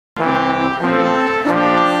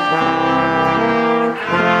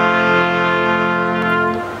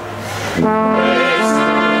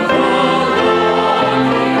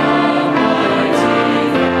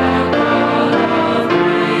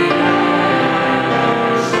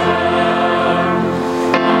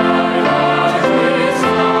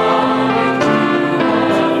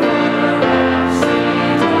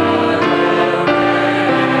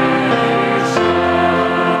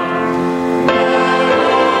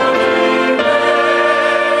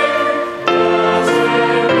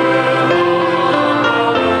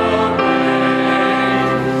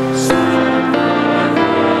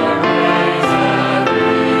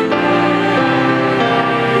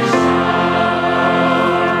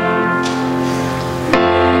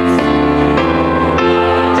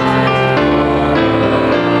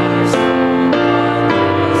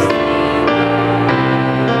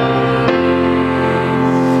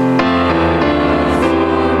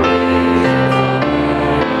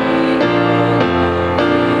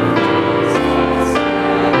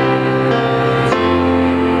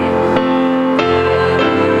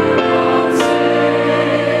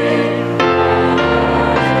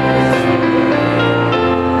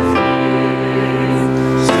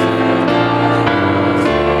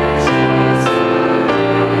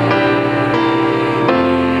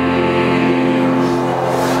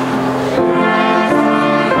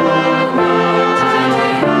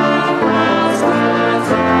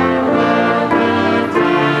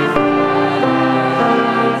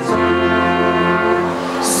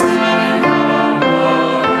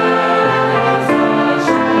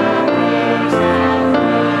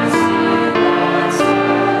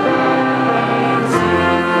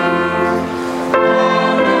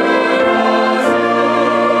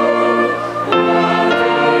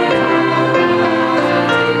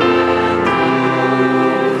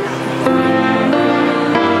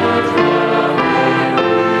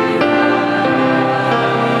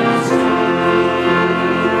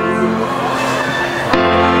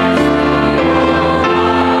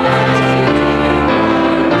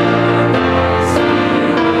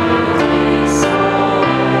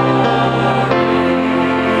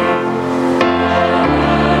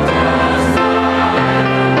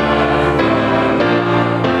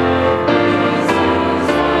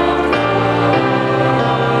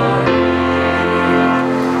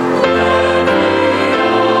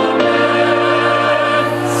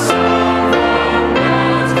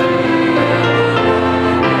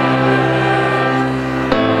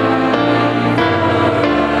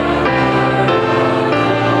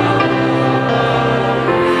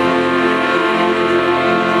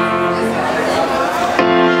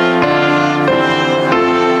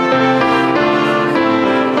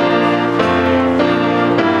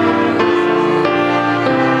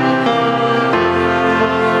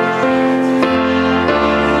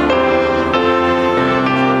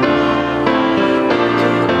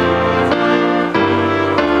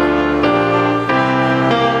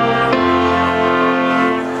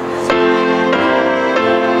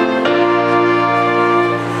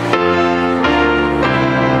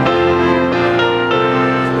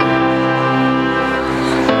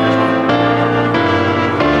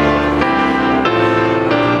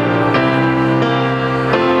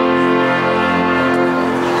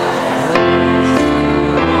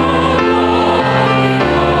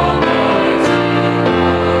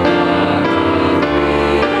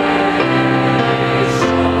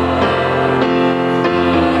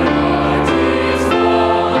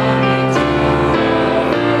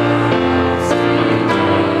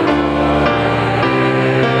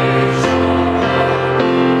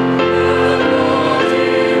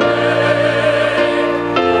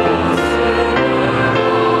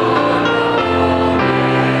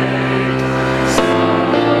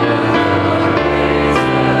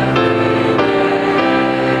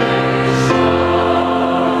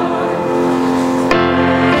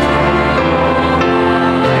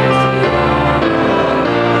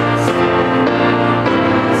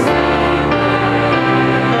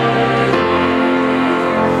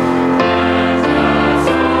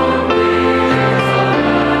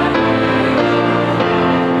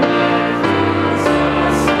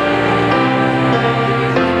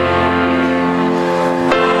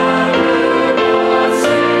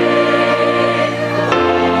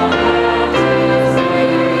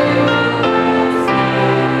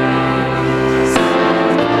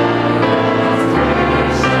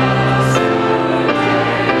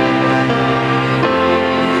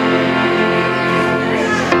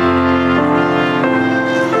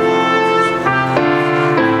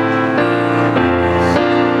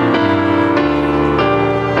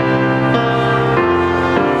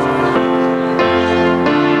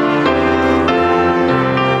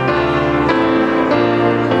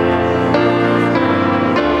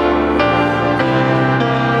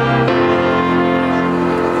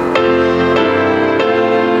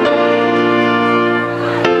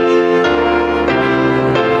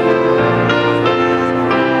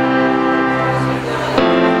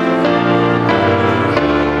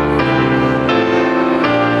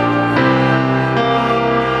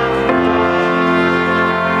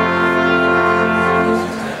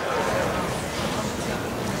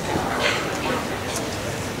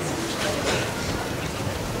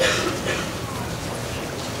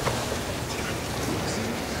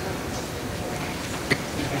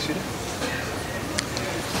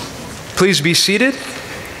Please be seated.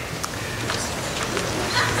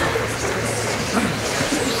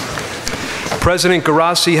 President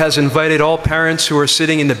Garassi has invited all parents who are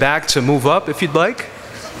sitting in the back to move up if you'd like.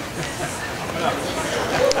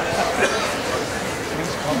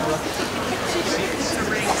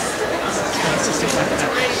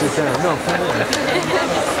 Sit down. No, come on.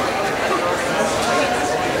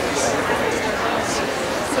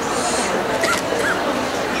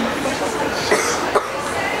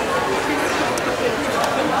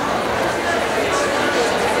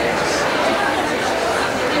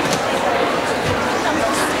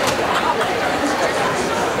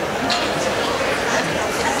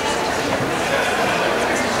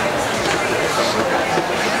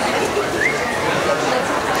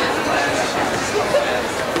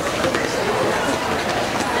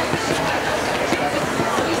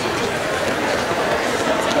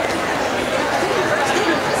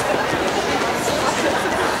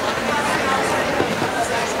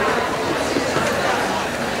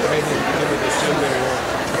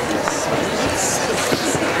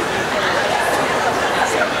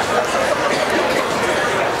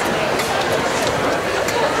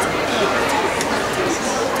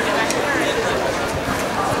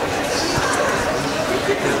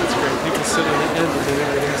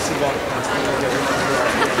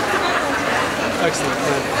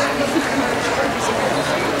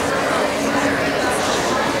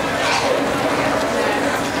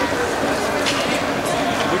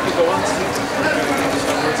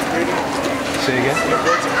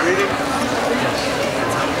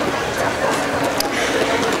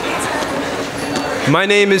 My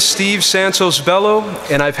name is Steve Santos-Belo,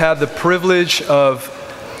 and I've had the privilege of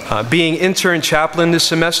being intern chaplain this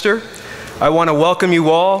semester. I want to welcome you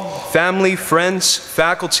all, family, friends,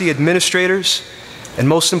 faculty, administrators, and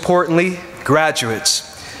most importantly, graduates,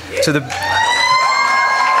 to the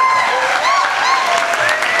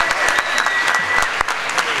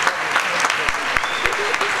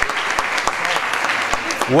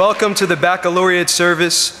Welcome to the Baccalaureate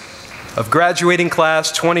service of graduating class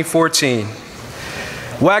 2014.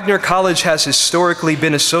 Wagner College has historically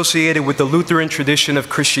been associated with the Lutheran tradition of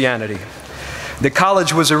Christianity. The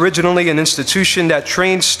college was originally an institution that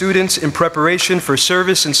trained students in preparation for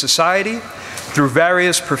service in society through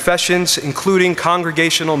various professions, including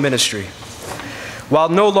congregational ministry. While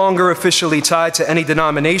no longer officially tied to any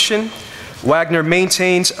denomination, Wagner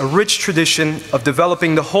maintains a rich tradition of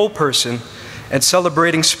developing the whole person and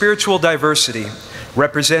celebrating spiritual diversity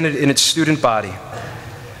represented in its student body.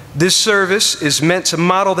 This service is meant to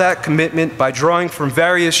model that commitment by drawing from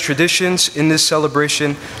various traditions in this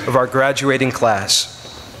celebration of our graduating class.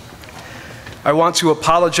 I want to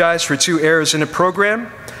apologize for two errors in the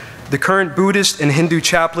program. The current Buddhist and Hindu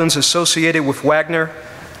chaplains associated with Wagner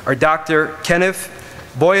are Dr. Kenneth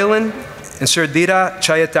Boylan and Surdira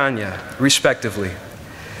Chaitanya, respectively.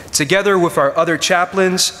 Together with our other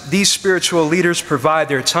chaplains, these spiritual leaders provide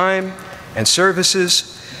their time and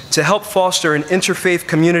services to help foster an interfaith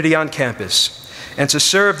community on campus and to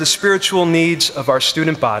serve the spiritual needs of our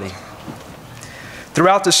student body.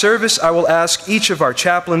 Throughout the service, I will ask each of our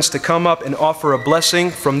chaplains to come up and offer a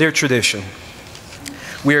blessing from their tradition.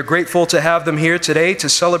 We are grateful to have them here today to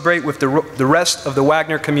celebrate with the rest of the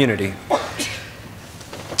Wagner community.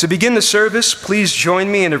 To begin the service, please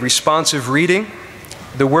join me in a responsive reading.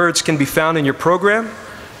 The words can be found in your program.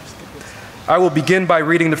 I will begin by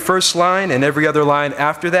reading the first line and every other line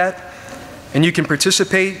after that, and you can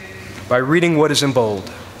participate by reading what is in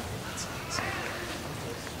bold.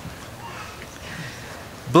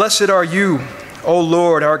 Blessed are you, O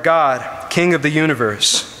Lord, our God, King of the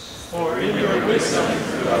universe. For in your wisdom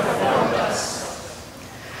you have formed us.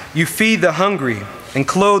 You feed the hungry and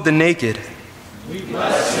clothe the naked. We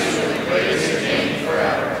bless you and praise your name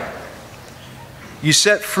forever. You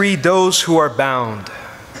set free those who are bound.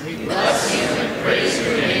 We bless you and praise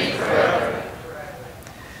your name forever.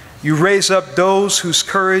 You raise up those whose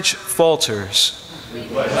courage falters. We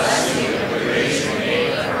bless you and praise your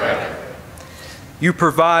name forever. You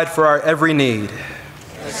provide for our every need.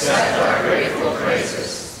 Accept our grateful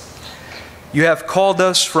praises. You have called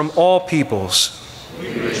us from all peoples. We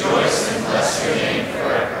rejoice and bless your name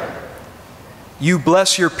forever. You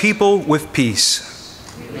bless your people with peace.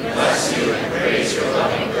 We bless you and praise your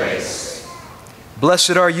loving grace.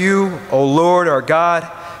 Blessed are you, O Lord, our God,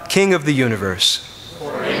 King of the universe.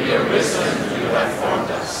 For in your wisdom you have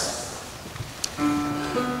formed us.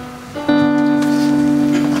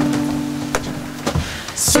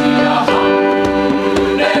 See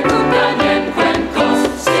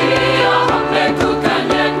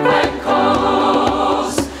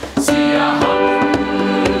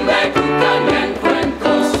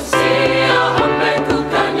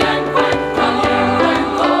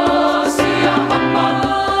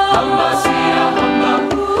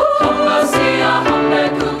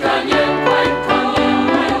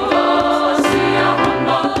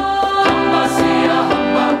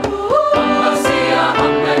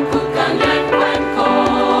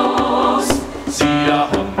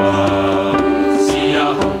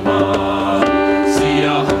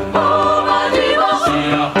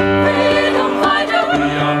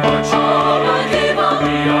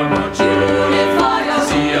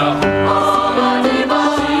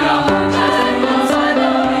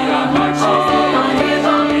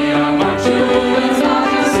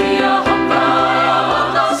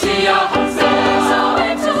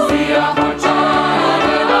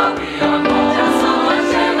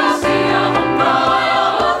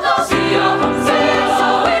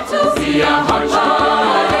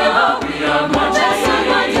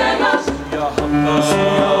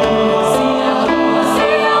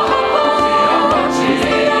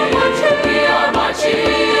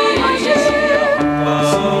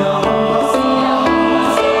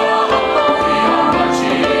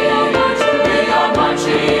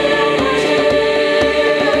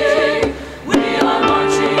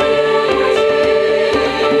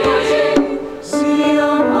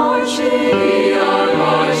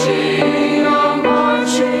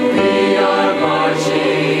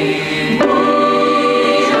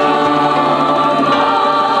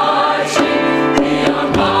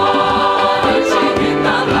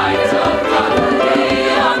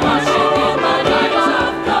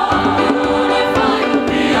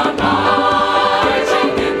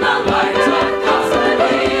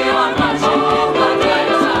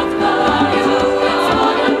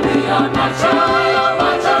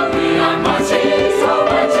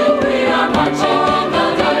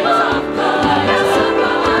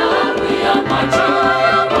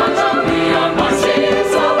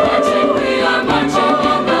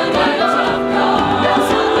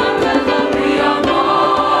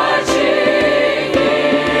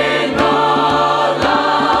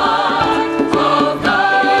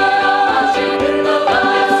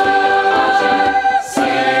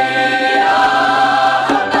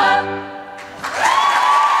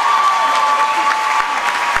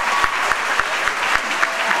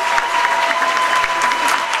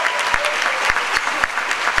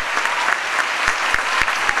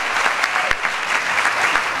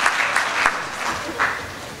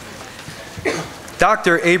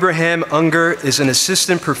Dr. Abraham Unger is an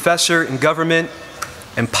assistant professor in government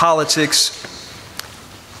and politics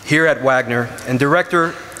here at Wagner and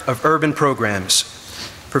director of urban programs.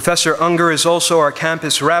 Professor Unger is also our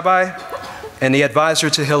campus rabbi and the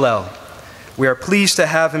advisor to Hillel. We are pleased to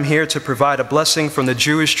have him here to provide a blessing from the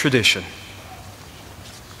Jewish tradition.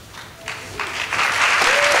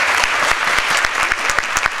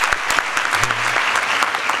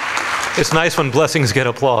 It's nice when blessings get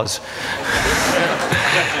applause.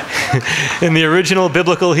 In the original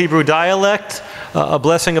biblical Hebrew dialect, a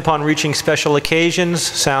blessing upon reaching special occasions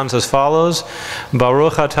sounds as follows: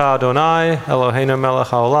 Baruch atah Adonai, Eloheinu melech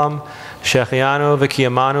haolam, shechianu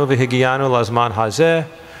v'kiyamanu v'higianu lazman hazeh,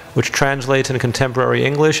 which translates in contemporary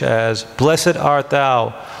English as, Blessed art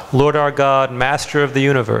thou, Lord our God, Master of the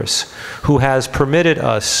universe, who has permitted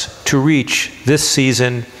us to reach this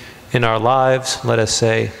season in our lives. Let us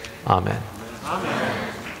say, Amen. Amen.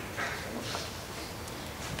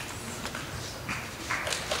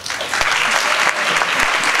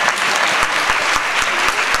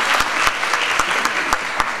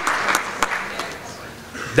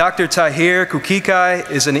 Dr. Tahir Kukikai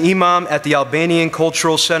is an imam at the Albanian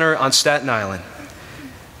Cultural Center on Staten Island.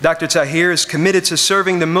 Dr. Tahir is committed to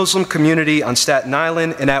serving the Muslim community on Staten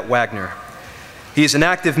Island and at Wagner. He is an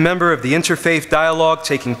active member of the interfaith dialogue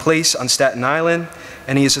taking place on Staten Island,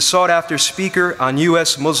 and he is a sought-after speaker on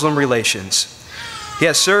U.S. Muslim relations. He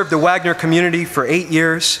has served the Wagner community for 8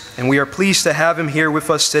 years, and we are pleased to have him here with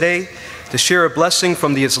us today to share a blessing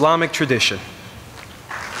from the Islamic tradition.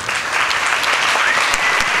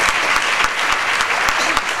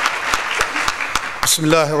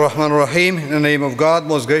 Bismillahir Rahmanir Rahim. In the name of God,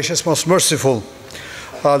 most gracious, most merciful.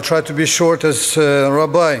 I'll try to be short as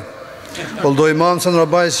rabbi. Although imams and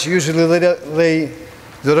rabbis usually they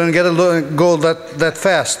don't get a goal that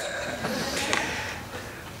fast.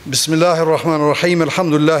 Bismillahir Rahmanir Rahim.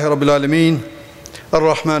 Alhamdulillahi Rabbil Alameen.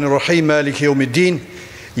 Ar-Rahmanir Rahim. Maliki Yawmiddin.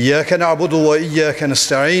 Iyyaka na'budu wa iyyaka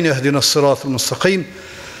nasta'in. Ihdina as-siratal mustaqim.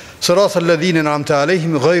 Siratal ladhina an'amta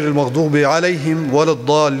alayhim ghayril maghdubi alayhim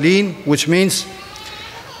waladdallin, which means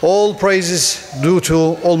all praises due to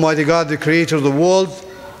Almighty God, the Creator of the world,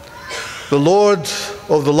 the Lord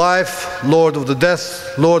of the life, Lord of the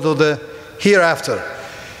death, Lord of the hereafter.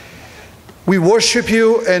 We worship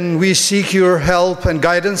you and we seek your help and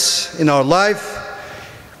guidance in our life.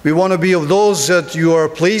 We want to be of those that you are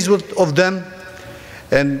pleased with of them,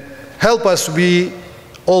 and help us to be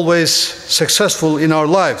always successful in our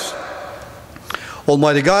lives.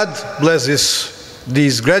 Almighty God, bless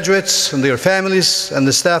these graduates and their families and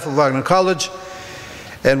the staff of Wagner College.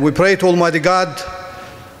 And we pray to Almighty God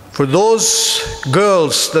for those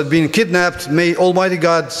girls that have been kidnapped. May Almighty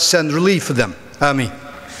God send relief for them. Amen.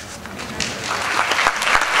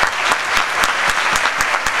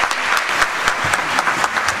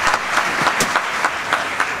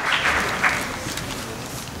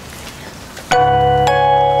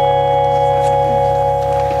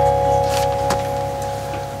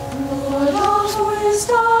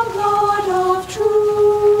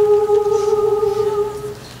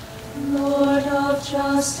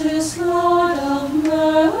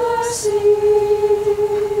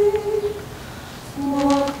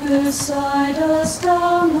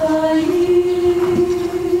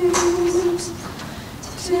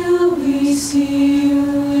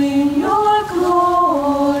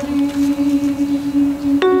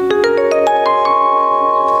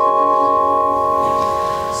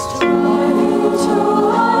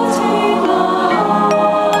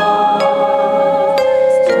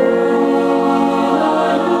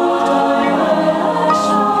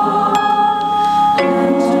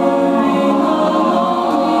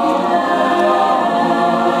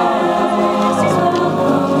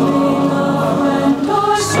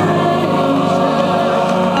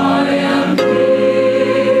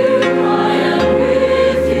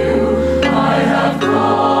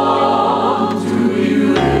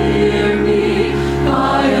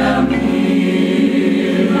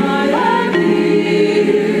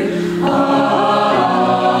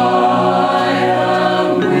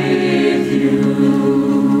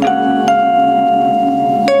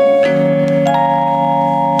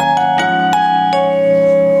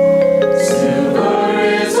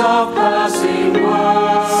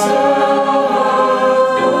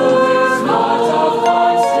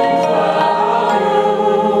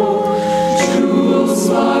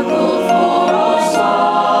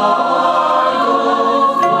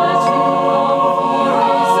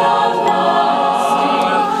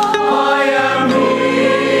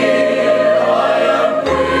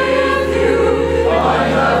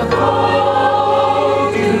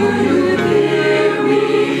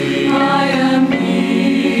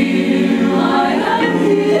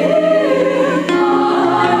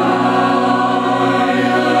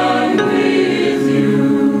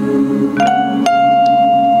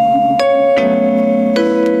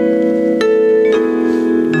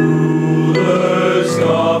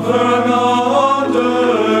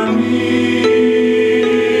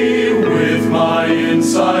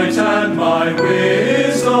 insight and my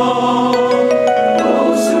wisdom.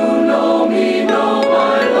 Those who know me know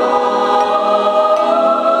my love.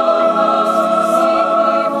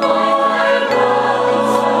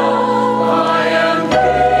 I am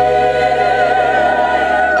here.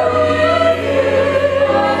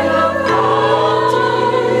 I have called you.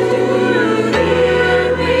 Do you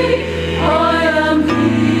hear me? I am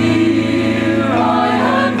here. I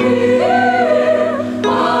am here.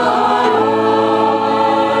 I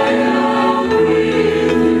am with you.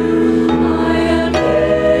 I am here.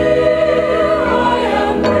 I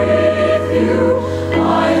am with you.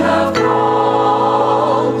 I have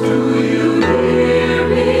called. Do you hear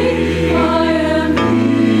me? I am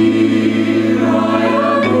here. I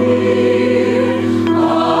am here. I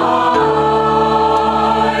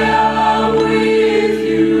am with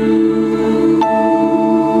you.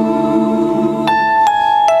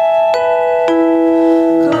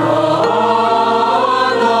 God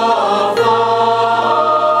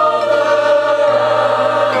the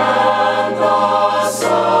Father and the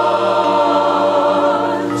Son,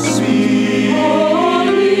 sweet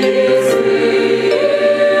Holy Spirit,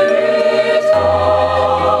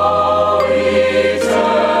 all eternal,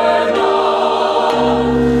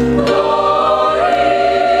 glory,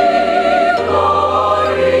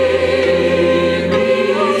 glory be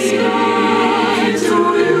to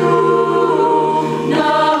you,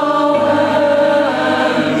 now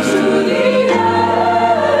and to the end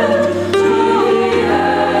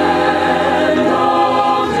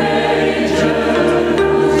of ages.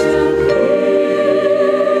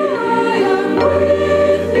 I am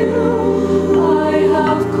with you. I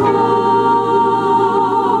have called.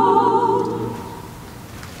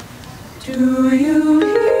 Do you hear?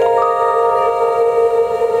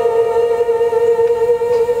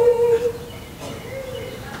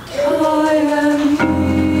 I am here.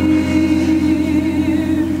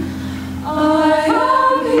 I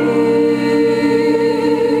am here.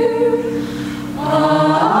 I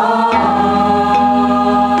am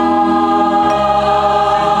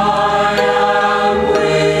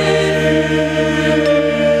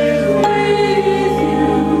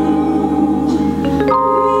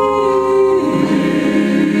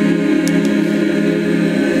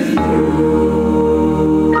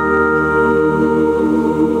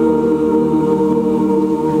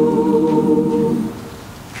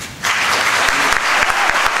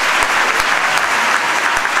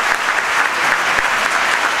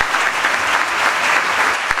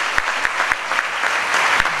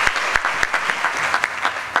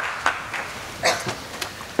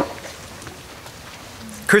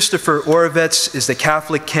Christopher Orovets is the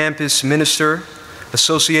Catholic campus minister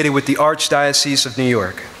associated with the Archdiocese of New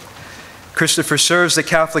York. Christopher serves the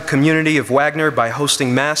Catholic community of Wagner by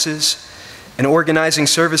hosting masses and organizing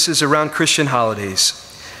services around Christian holidays.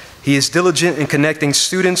 He is diligent in connecting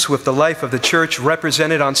students with the life of the church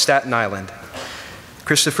represented on Staten Island.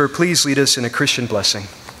 Christopher, please lead us in a Christian blessing.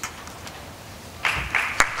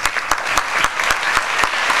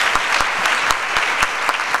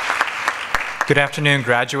 Good afternoon,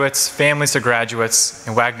 graduates, families of graduates,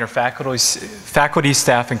 and Wagner faculty,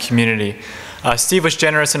 staff, and community. Steve was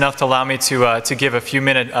generous enough to allow me to give a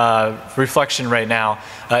few-minute reflection right now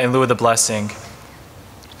in lieu of the blessing.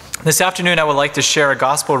 This afternoon, I would like to share a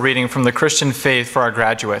gospel reading from the Christian faith for our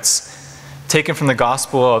graduates, taken from the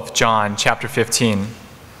Gospel of John, chapter 15.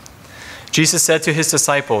 Jesus said to his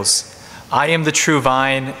disciples, "I am the true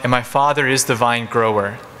vine, and my Father is the vine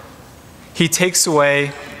grower. He takes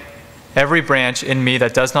away every branch in me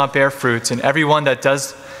that does not bear fruit, and everyone that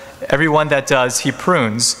does, he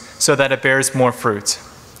prunes, so that it bears more fruit.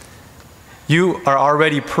 You are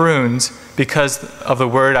already pruned because of the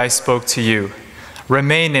word I spoke to you.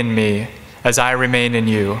 Remain in me, as I remain in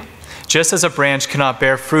you. Just as a branch cannot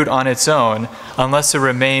bear fruit on its own unless it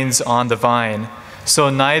remains on the vine, so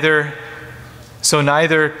neither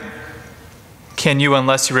can you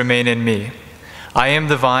unless you remain in me. I am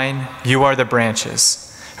the vine, you are the branches.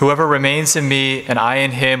 Whoever remains in me and I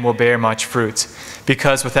in him will bear much fruit,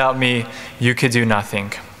 because without me you could do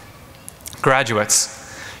nothing." Graduates,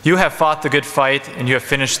 you have fought the good fight and you have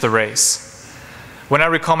finished the race. When I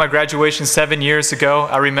recall my graduation 7 years ago,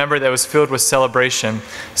 I remember that it was filled with celebration,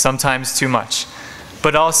 sometimes too much,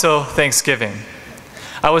 but also thanksgiving.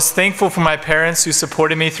 I was thankful for my parents who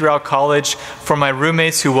supported me throughout college, for my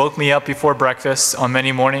roommates who woke me up before breakfast on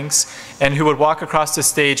many mornings, and who would walk across the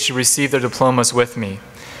stage to receive their diplomas with me.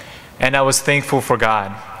 And I was thankful for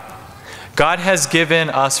God. God has given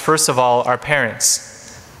us, first of all, our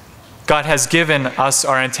parents. God has given us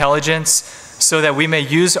our intelligence so that we may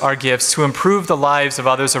use our gifts to improve the lives of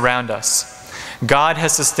others around us. God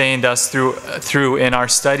has sustained us through in our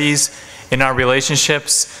studies, in our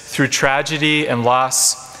relationships, through tragedy and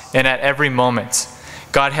loss, and at every moment.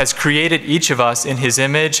 God has created each of us in his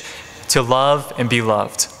image to love and be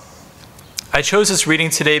loved. I chose this reading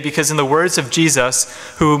today because in the words of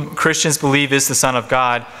Jesus, whom Christians believe is the Son of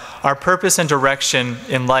God, our purpose and direction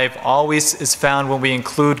in life always is found when we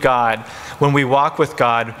include God, when we walk with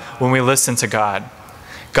God, when we listen to God.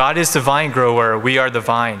 God is the vine grower, we are the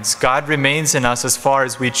vines. God remains in us as far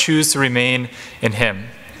as we choose to remain in him.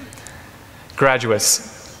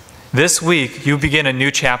 Graduates, this week you begin a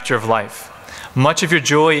new chapter of life. Much of your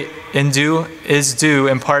joy is due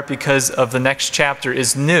in part because of the next chapter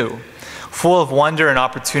is new, full of wonder and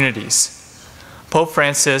opportunities. Pope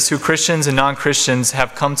Francis, who Christians and non-Christians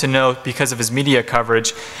have come to know because of his media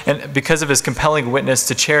coverage and because of his compelling witness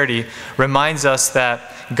to charity, reminds us that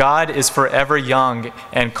God is forever young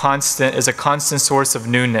and is a constant source of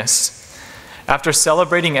newness. After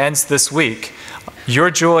celebrating ends this week,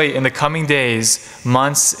 your joy in the coming days,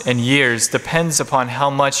 months, and years depends upon how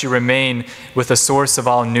much you remain with the source of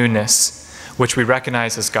all newness, which we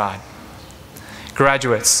recognize as God.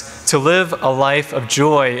 Graduates, to live a life of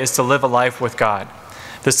joy is to live a life with God.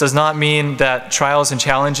 This does not mean that trials and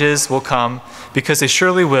challenges will come, because they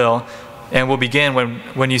surely will, and will begin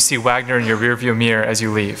when you see Wagner in your rearview mirror as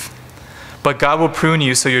you leave. But God will prune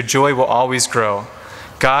you so your joy will always grow.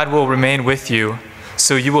 God will remain with you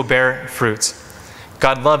so you will bear fruit.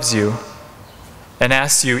 God loves you and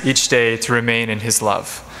asks you each day to remain in his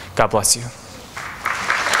love. God bless you.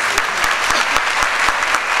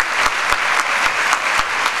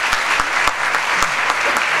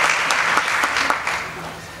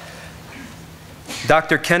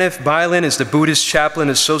 Dr. Kenneth Bylan is the Buddhist chaplain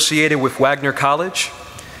associated with Wagner College.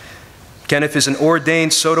 Kenneth is an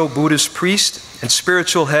ordained Soto Buddhist priest and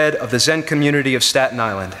spiritual head of the Zen community of Staten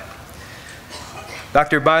Island.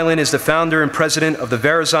 Dr. Bylan is the founder and president of the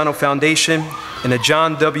Verrazano Foundation and the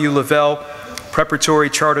John W. Lavelle Preparatory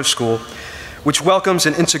Charter School, which welcomes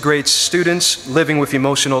and integrates students living with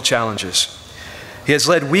emotional challenges. He has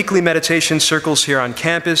led weekly meditation circles here on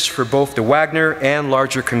campus for both the Wagner and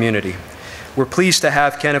larger community. We're pleased to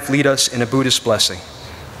have Kenneth lead us in a Buddhist blessing.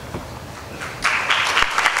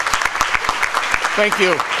 Thank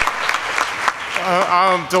you.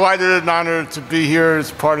 I'm delighted and honored to be here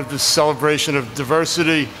as part of this celebration of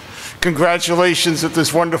diversity. Congratulations at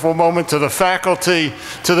this wonderful moment to the faculty,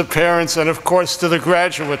 to the parents, and of course to the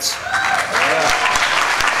graduates.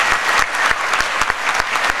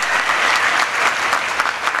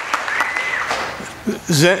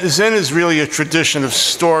 Zen is really a tradition of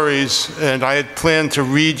stories, and I had planned to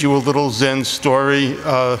read you a little Zen story.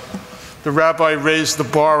 The rabbi raised the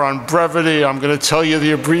bar on brevity. I'm going to tell you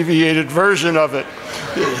the abbreviated version of it.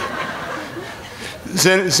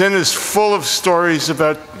 Zen is full of stories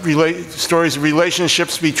about stories of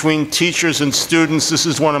relationships between teachers and students. This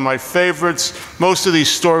is one of my favorites. Most of these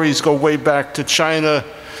stories go way back to China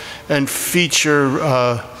and feature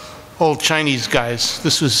old Chinese guys.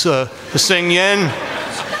 This was Xing Yan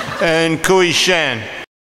and Kui Shan.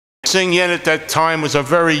 Xing Yan at that time was a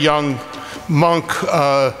very young monk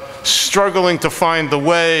struggling to find the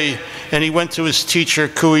way, and he went to his teacher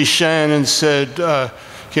Kui Shan and said,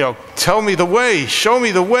 tell me the way, show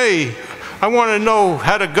me the way, I want to know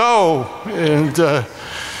how to go. And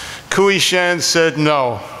Kui Shan said,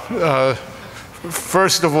 no,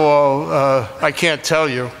 first of all, I can't tell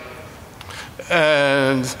you,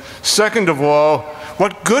 and second of all,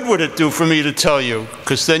 what good would it do for me to tell you?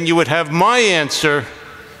 Because then you would have my answer,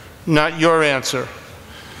 not your answer.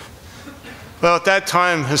 Well, at that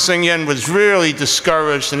time, Xing Yan was really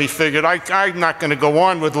discouraged, and he figured, I'm not going to go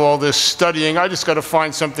on with all this studying. I just got to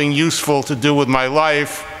find something useful to do with my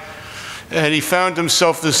life. And he found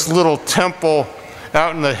himself this little temple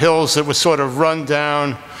out in the hills that was sort of run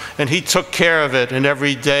down, and he took care of it. And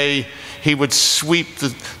every day, he would sweep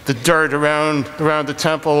the dirt around the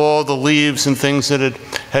temple, all the leaves and things that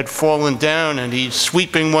had fallen down. And he's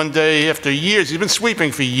sweeping one day after years. He's been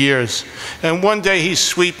sweeping for years. And one day he's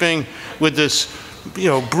sweeping with this,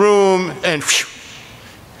 broom, and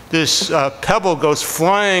this pebble goes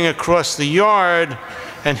flying across the yard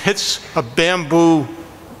and hits a bamboo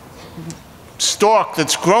stalk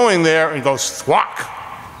that's growing there and goes thwack.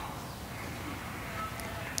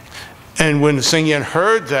 And when Xing Yan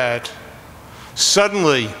heard that,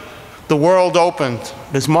 suddenly the world opened,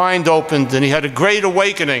 his mind opened, and he had a great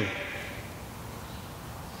awakening.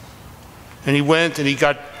 And he went and he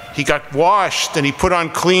got washed, and he put on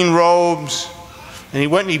clean robes, and he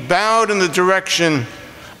went and he bowed in the direction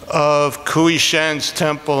of Kui Shan's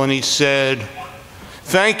temple, and he said,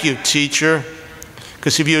 "Thank you, teacher.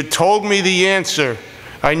 Because if you had told me the answer,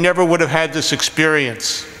 I never would have had this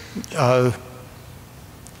experience. I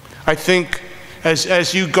think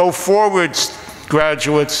as you go forward,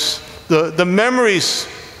 graduates, the memories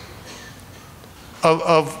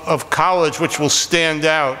of college which will stand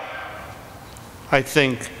out, I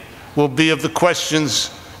think, will be of the questions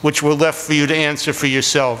which were left for you to answer for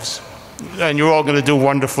yourselves. And you're all going to do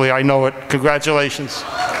wonderfully, I know it. Congratulations.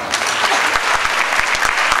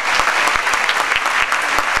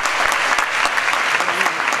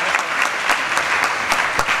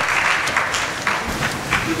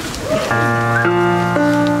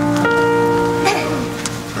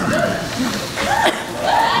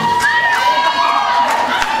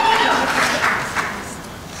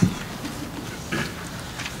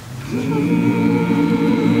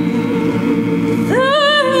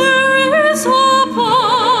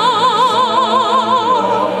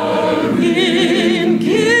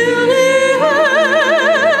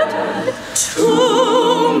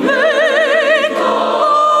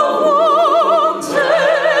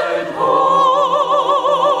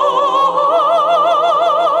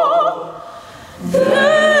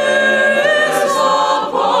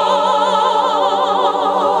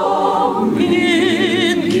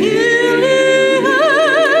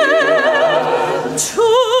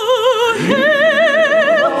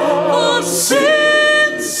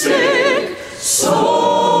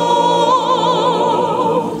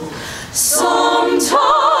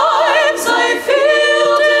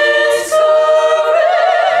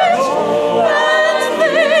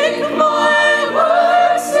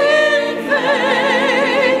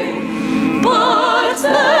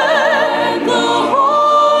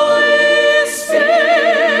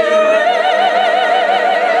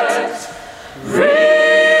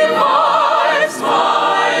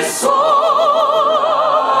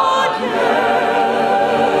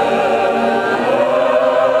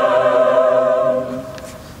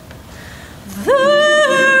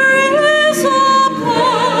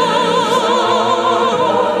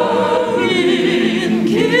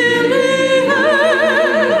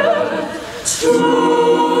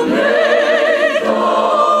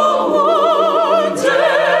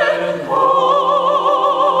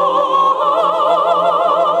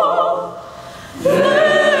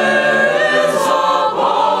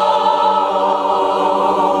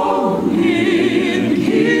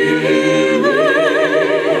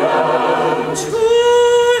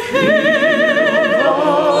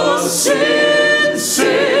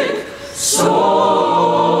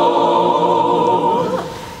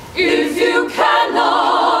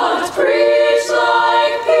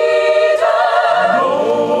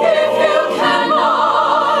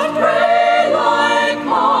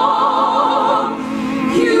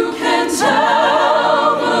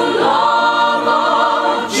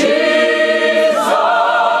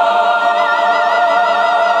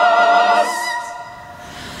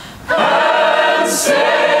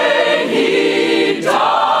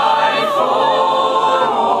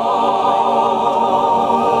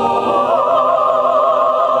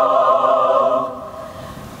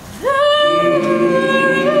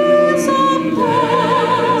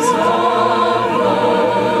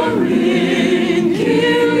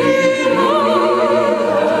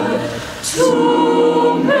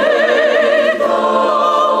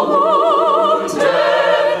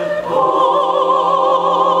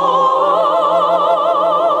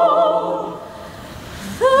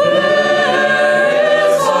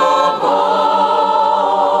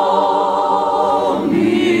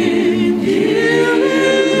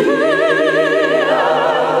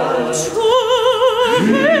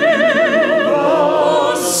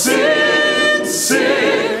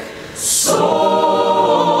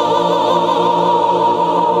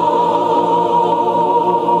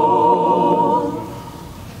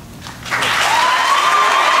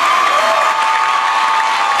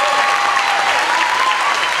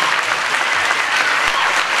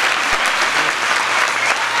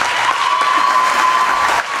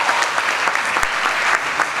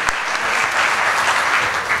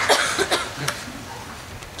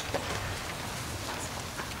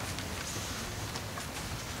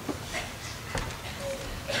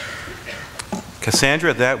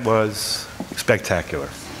 Cassandra, that was spectacular.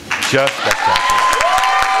 Just spectacular.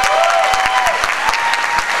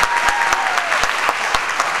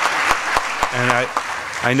 And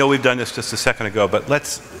I know we've done this just a second ago, but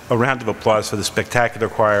let's a round of applause for the spectacular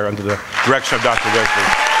choir under the direction of Dr. Wesley.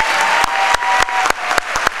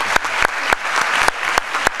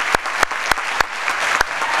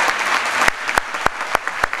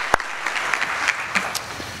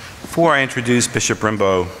 Before I introduce Bishop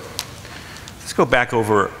Rimbo, let's go back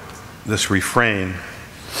over this refrain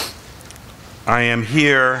I am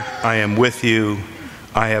here, I am with you,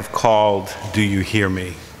 I have called, do you hear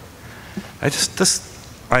me?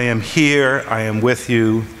 I am here, I am with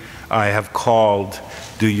you, I have called,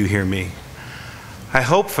 do you hear me? I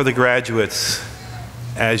hope for the graduates,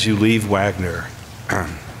 as you leave Wagner,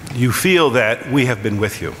 you feel that we have been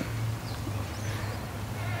with you,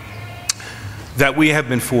 that we have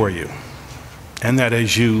been for you, and that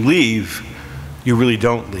as you leave, you really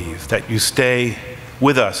don't leave, that you stay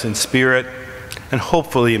with us in spirit and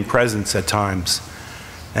hopefully in presence at times,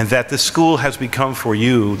 and that the school has become for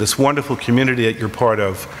you, this wonderful community that you're part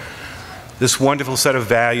of, this wonderful set of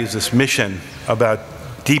values, this mission about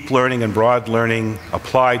deep learning and broad learning,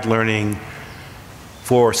 applied learning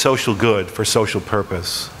for social good, for social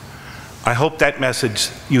purpose. I hope that message,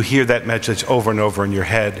 you hear that message over and over in your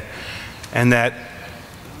head, and that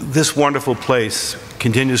this wonderful place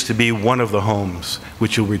continues to be one of the homes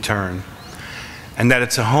which you'll return, and that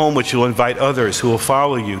it's a home which you'll invite others who will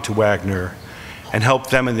follow you to Wagner and help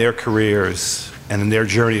them in their careers and in their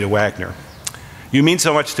journey to Wagner. You mean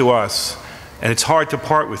so much to us, and it's hard to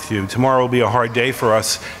part with you. Tomorrow will be a hard day for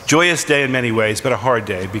us, joyous day in many ways, but a hard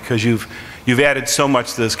day because you've added so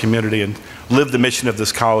much to this community and lived the mission of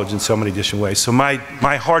this college in so many different ways. So my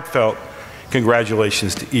heartfelt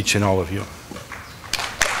congratulations to each and all of you.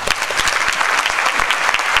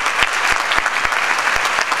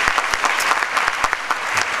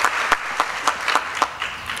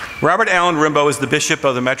 Robert Allen Rimbo is the Bishop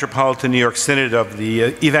of the Metropolitan New York Synod of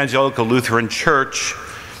the Evangelical Lutheran Church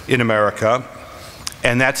in America,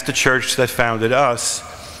 and that's the church that founded us,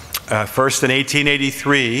 first in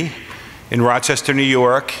 1883 in Rochester, New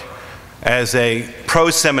York, as a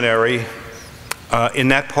pro-seminary in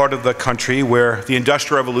that part of the country where the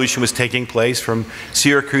Industrial Revolution was taking place, from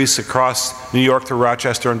Syracuse across New York to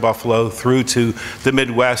Rochester and Buffalo through to the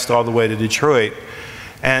Midwest all the way to Detroit.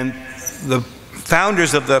 And the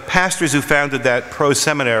pastors who founded that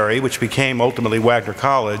pro-seminary, which became ultimately Wagner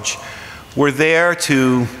College, were there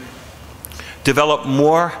to develop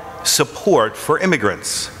more support for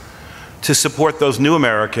immigrants, to support those new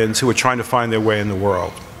Americans who were trying to find their way in the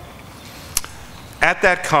world. At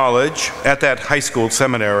that college, at that high school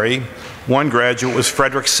seminary, one graduate was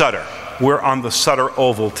Frederick Sutter. We're on the Sutter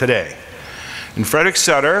Oval today. And Frederick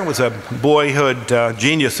Sutter was a boyhood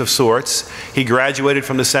genius of sorts. He graduated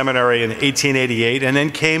from the seminary in 1888 and then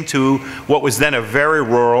came to what was then a very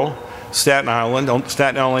rural Staten Island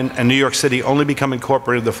and New York City only become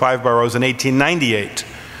incorporated, the 5 boroughs, in 1898.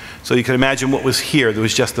 So you can imagine what was here. There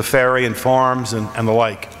was just the ferry and farms and the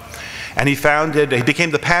like. And he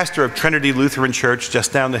became the pastor of Trinity Lutheran Church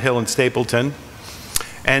just down the hill in Stapleton.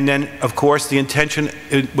 And then, of course, the intention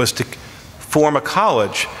was to form a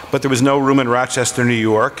college, but there was no room in Rochester, New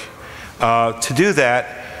York to do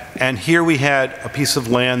that. And here we had a piece of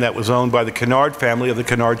land that was owned by the Kennard family of the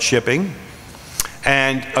Kennard Shipping,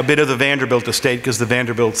 and a bit of the Vanderbilt estate, because the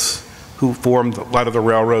Vanderbilts, who formed a lot of the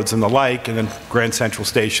railroads and the like, and then Grand Central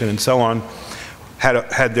Station and so on,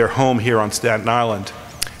 had their home here on Staten Island.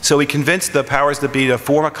 So he convinced the powers that be to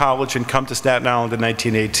form a college and come to Staten Island in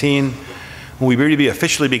 1918, when we really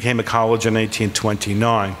officially became a college in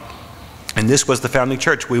 1929. And this was the founding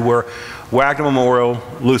church. We were Wagner Memorial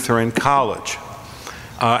Lutheran College.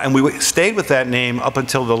 And we stayed with that name up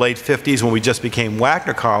until the late 50s, when we just became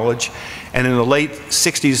Wagner College. And in the late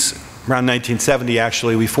 60s, around 1970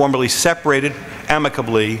 actually, we formally separated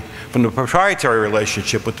amicably from the proprietary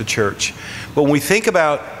relationship with the church. But when we think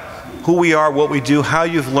about who we are, what we do, how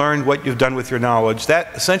you've learned, what you've done with your knowledge,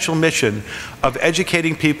 that essential mission of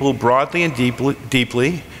educating people broadly and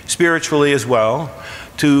deeply, spiritually as well,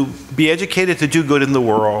 to be educated to do good in the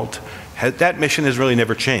world, that mission has really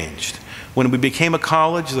never changed. When we became a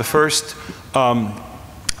college, the first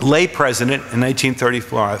lay president in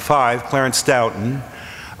 1935, Clarence Stoughton,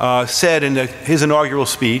 said in his inaugural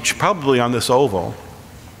speech, probably on this oval,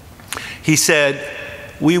 he said,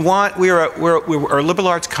 we're a liberal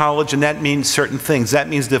arts college, and that means certain things. That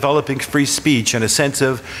means developing free speech and a sense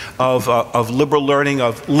of liberal learning,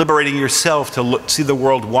 of liberating yourself to see the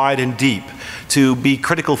world wide and deep, to be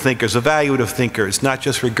critical thinkers, evaluative thinkers, not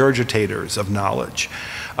just regurgitators of knowledge,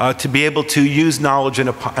 to be able to use knowledge in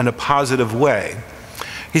a positive way.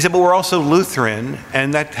 He said, but we're also Lutheran,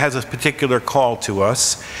 and that has a particular call to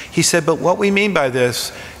us. He said, but what we mean by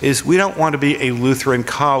this is we don't want to be a Lutheran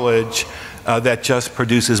college that just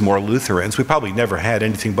produces more Lutherans. We probably never had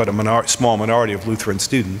anything but a small minority of Lutheran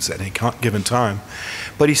students at any given time.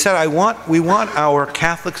 But he said, we want our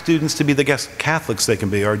Catholic students to be the best Catholics they can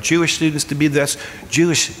be, our Jewish students to be the best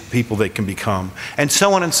Jewish people they can become, and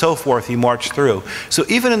so on and so forth. He marched through. So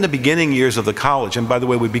even in the beginning years of the college, and by the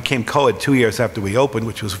way, we became co-ed 2 years after we opened,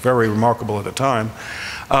 which was very remarkable at the time,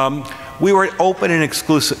 we were an open and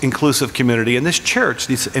inclusive community, and this church,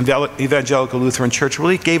 this Evangelical Lutheran Church,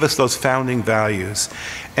 really gave us those founding values.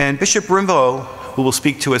 And Bishop Rimbo, who will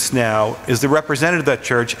speak to us now, is the representative of that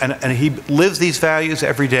church, and he lives these values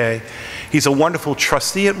every day. He's a wonderful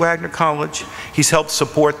trustee at Wagner College. He's helped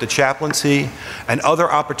support the chaplaincy and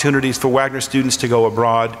other opportunities for Wagner students to go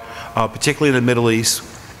abroad, particularly in the Middle East,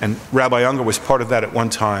 and Rabbi Unger was part of that at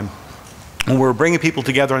one time. When we're bringing people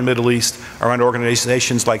together in the Middle East around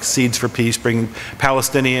organizations like Seeds for Peace, bringing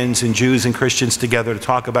Palestinians and Jews and Christians together to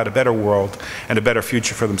talk about a better world and a better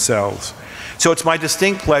future for themselves. So it's my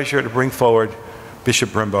distinct pleasure to bring forward Bishop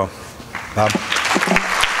Rimbo. Bob.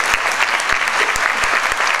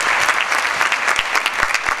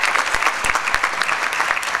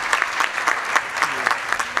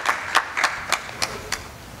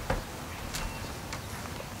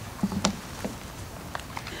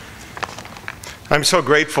 I'm so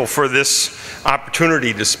grateful for this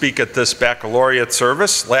opportunity to speak at this baccalaureate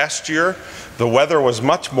service. Last year, the weather was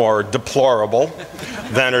much more deplorable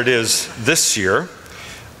than it is this year.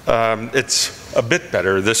 It's a bit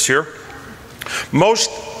better this year.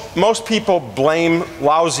 Most people blame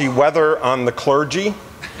lousy weather on the clergy,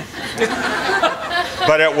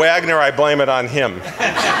 but at Wagner, I blame it on him.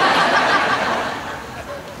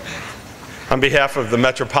 On behalf of the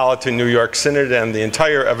Metropolitan New York Synod and the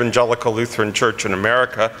entire Evangelical Lutheran Church in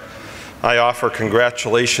America, I offer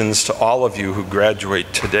congratulations to all of you who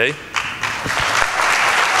graduate today.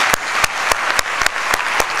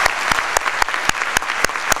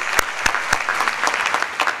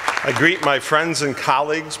 I greet my friends and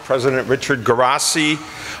colleagues, President Richard Garassi.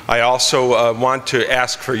 I also want to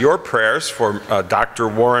ask for your prayers for Dr.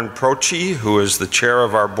 Warren Prochi, who is the chair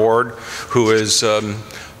of our board, who is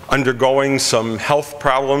undergoing some health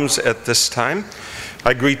problems at this time.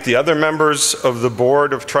 I greet the other members of the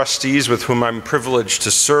Board of Trustees with whom I'm privileged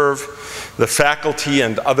to serve, the faculty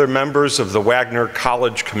and other members of the Wagner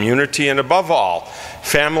College community, and above all,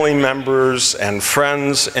 family members and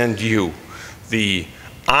friends and you, the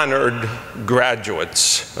honored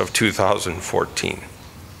graduates of 2014.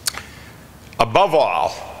 Above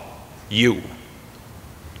all, you.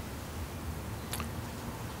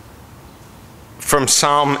 From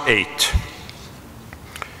Psalm 8.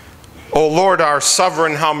 O Lord, our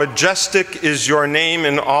sovereign, how majestic is your name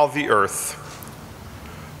in all the earth.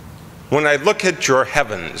 When I look at your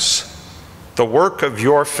heavens, the work of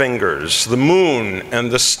your fingers, the moon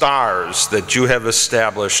and the stars that you have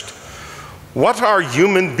established, what are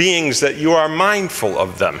human beings that you are mindful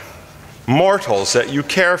of them, mortals that you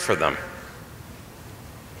care for them?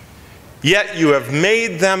 Yet you have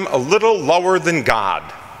made them a little lower than God,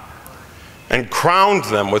 and crowned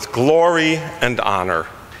them with glory and honor.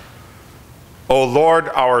 O Lord,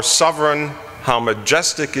 our sovereign, how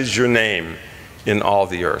majestic is your name in all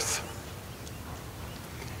the earth.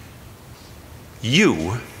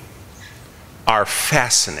 You are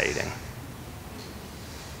fascinating.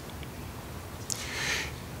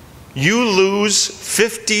 You lose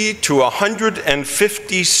 50 to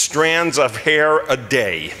 150 strands of hair a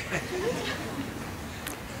day.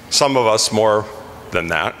 Some of us more than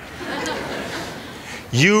that.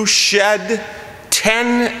 You shed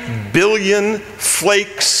 10 billion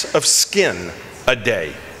flakes of skin a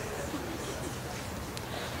day.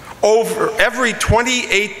 Over every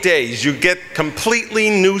 28 days, you get completely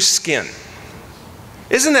new skin.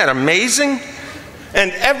 Isn't that amazing?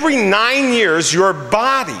 And every 9 years, your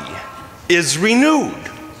body is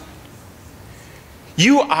renewed.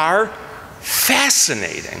 You are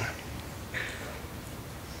fascinating.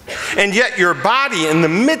 And yet your body, in the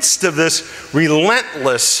midst of this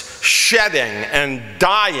relentless shedding and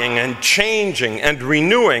dying and changing and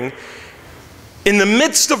renewing, in the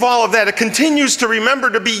midst of all of that, it continues to remember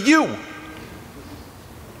to be you.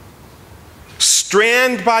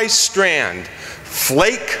 Strand by strand,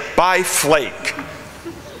 flake by flake,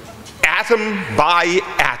 atom by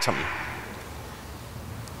atom.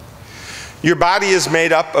 Your body is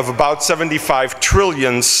made up of about 75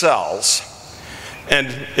 trillion cells. And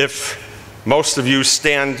if most of you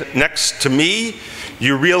stand next to me,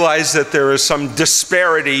 you realize that there is some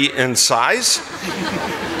disparity in size.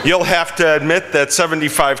 You'll have to admit that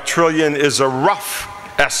 75 trillion is a rough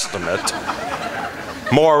estimate.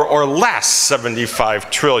 More or less 75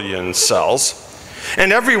 trillion cells.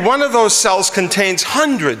 And every one of those cells contains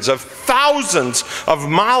hundreds of thousands of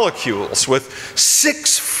molecules with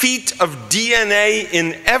 6 feet of DNA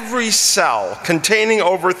in every cell, containing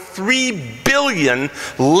over 3 billion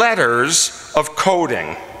letters of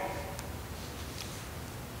coding.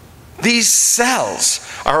 These cells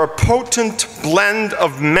are a potent blend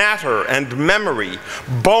of matter and memory,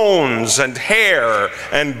 bones and hair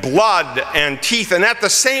and blood and teeth, and at the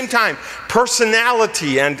same time,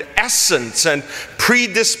 personality and essence and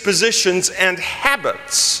predispositions and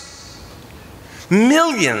habits.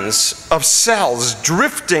 Millions of cells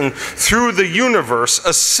drifting through the universe,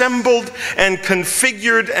 assembled and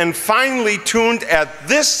configured and finely tuned at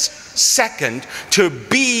this second to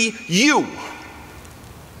be you.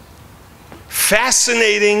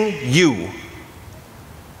 Fascinating you,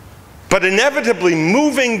 but inevitably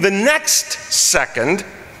moving the next second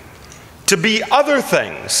to be other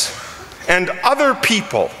things and other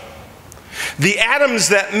people. The atoms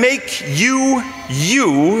that make you,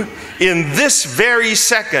 you, in this very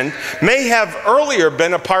second may have earlier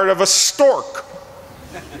been a part of a stork,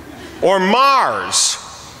 or Mars,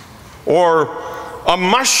 or a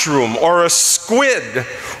mushroom, or a squid,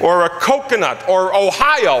 or a coconut, or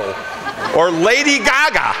Ohio, or Lady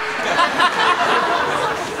Gaga.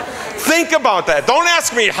 Think about that. Don't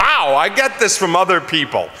ask me how. I get this from other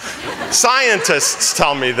people. Scientists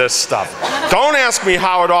tell me this stuff. Don't ask me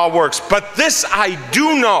how it all works. But this I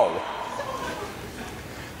do know.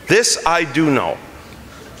 This I do know.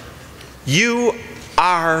 You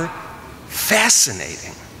are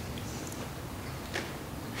fascinating.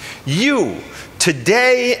 You,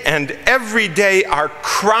 today and every day, are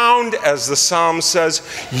crowned, as the psalm says,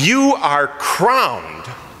 you are crowned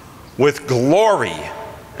with glory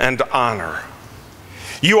and honor.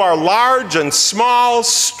 You are large and small,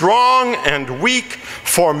 strong and weak,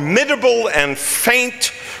 formidable and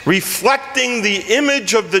faint, reflecting the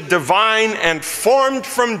image of the divine and formed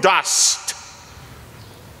from dust.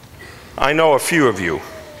 I know a few of you.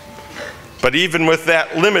 But even with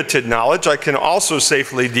that limited knowledge, I can also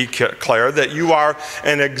safely declare that you are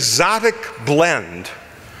an exotic blend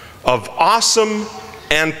of awesome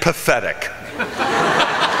and pathetic.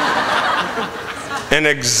 An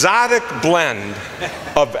exotic blend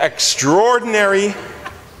of extraordinary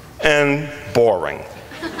and boring.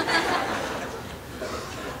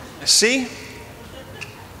 See?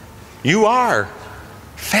 You are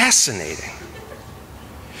fascinating.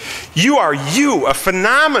 You are you, a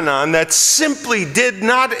phenomenon that simply did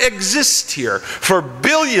not exist here for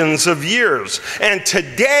billions of years. And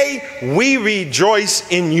today we rejoice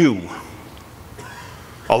in you.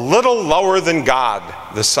 A little lower than God,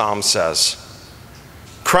 the psalm says.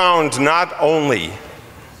 Crowned not only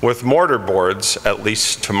with mortarboards, at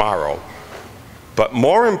least tomorrow, but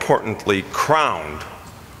more importantly, crowned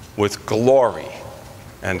with glory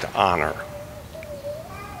and honor.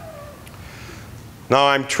 Now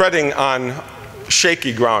I'm treading on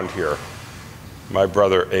shaky ground here, my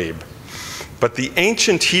brother Abe. But the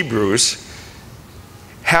ancient Hebrews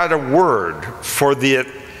had a word for the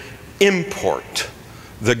import,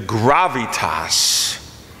 the gravitas,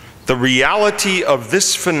 the reality of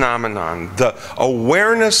this phenomenon, the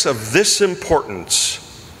awareness of this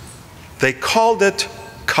importance. They called it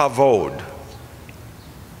kavod.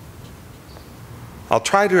 I'll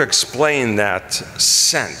try to explain that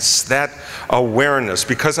sense, that awareness,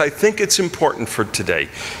 because I think it's important for today.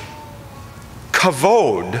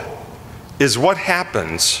 Kavod is what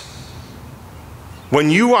happens when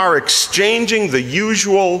you are exchanging the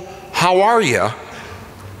usual "how are you"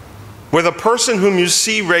 with a person whom you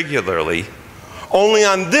see regularly, only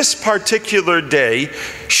on this particular day,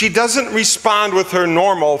 she doesn't respond with her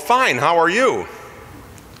normal "fine, how are you?"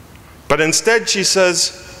 But instead she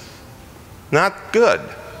says, "Not good."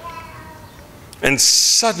 And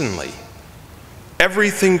suddenly,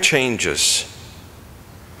 everything changes.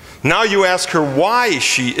 Now you ask her why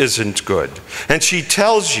she isn't good, and she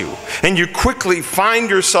tells you, and you quickly find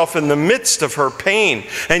yourself in the midst of her pain,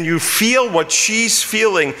 and you feel what she's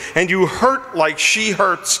feeling, and you hurt like she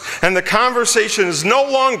hurts, and the conversation is no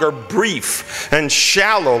longer brief and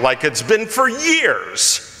shallow like it's been for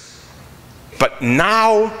years, but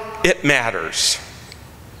now it matters.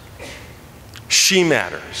 She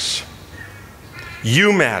matters.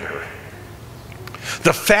 You matter.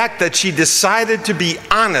 The fact that she decided to be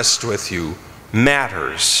honest with you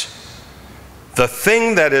matters. The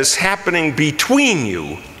thing that is happening between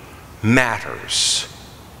you matters.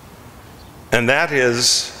 And that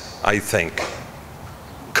is, I think,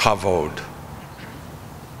 kavod.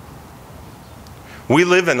 We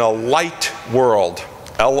live in a light world,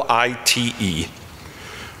 L-I-T-E,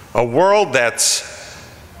 a world that's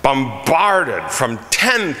bombarded from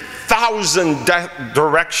 10,000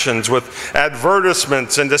 directions with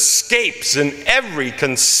advertisements and escapes in every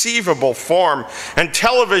conceivable form, and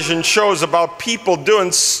television shows about people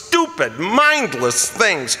doing stupid, mindless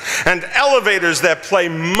things, and elevators that play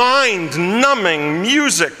mind-numbing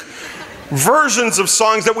music, versions of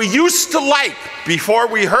songs that we used to like before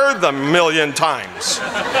we heard them a million times.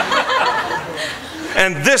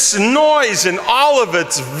 And this noise in all of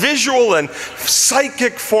its visual and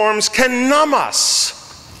psychic forms can numb us.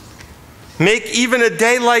 Make even a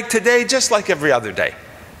day like today just like every other day,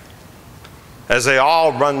 as they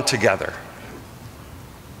all run together.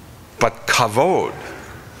 But kavod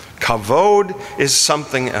is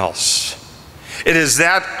something else. It is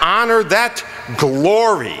that honor, that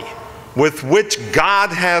glory with which God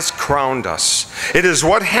has crowned us. It is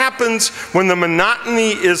what happens when the monotony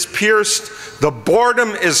is pierced, the boredom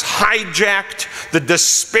is hijacked, the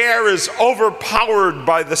despair is overpowered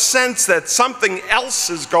by the sense that something else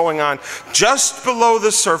is going on just below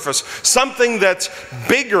the surface, something that's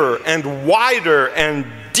bigger and wider and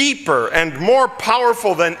deeper and more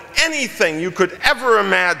powerful than anything you could ever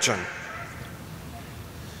imagine.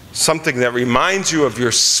 Something that reminds you of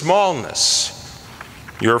your smallness,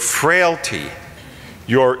 your frailty,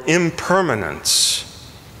 your impermanence.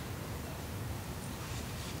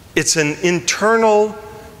 It's an internal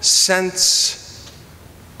sense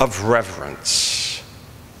of reverence.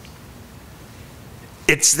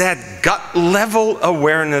 It's that gut level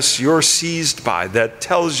awareness you're seized by that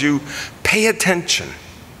tells you, pay attention.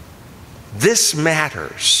 This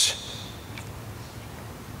matters.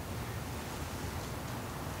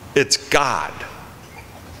 It's God.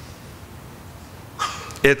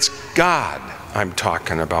 It's God I'm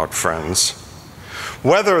talking about, friends.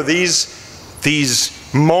 Whether these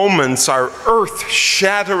moments are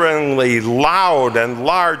earth-shatteringly loud and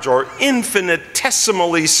large, or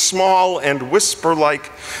infinitesimally small and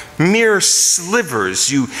whisper-like, mere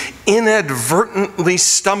slivers you inadvertently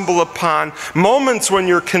stumble upon, moments when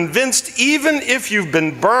you're convinced, even if you've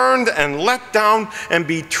been burned and let down and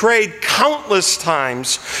betrayed countless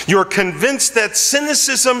times, you're convinced that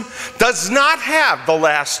cynicism does not have the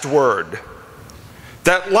last word,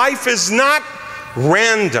 that life is not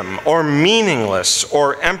random or meaningless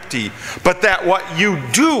or empty, but that what you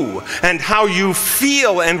do and how you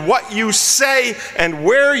feel and what you say and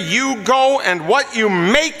where you go and what you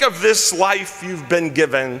make of this life you've been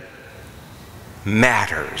given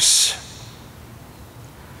matters.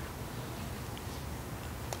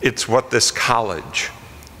 It's what this college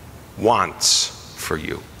wants for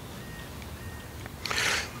you.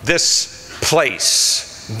 This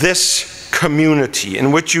place, this community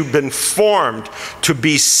in which you've been formed to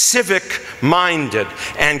be civic-minded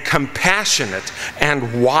and compassionate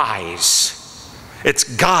and wise. It's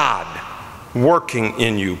God working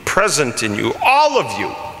in you, present in you, all of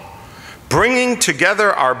you, bringing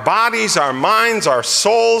together our bodies, our minds, our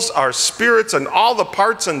souls, our spirits, and all the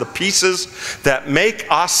parts and the pieces that make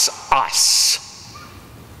us us.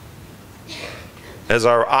 As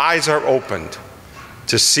our eyes are opened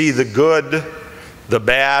to see the good, the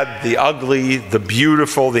bad, the ugly, the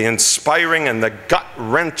beautiful, the inspiring, and the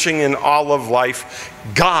gut-wrenching in all of life,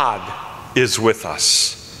 God is with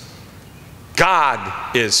us.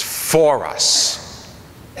 God is for us.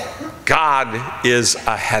 God is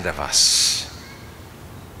ahead of us.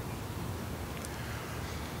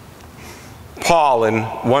 Paul, in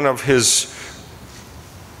one of his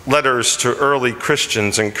letters to early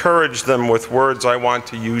Christians, encouraged them with words I want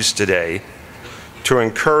to use today to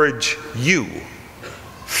encourage you,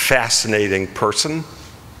 fascinating person.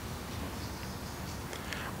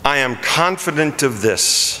 I am confident of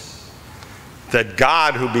this, that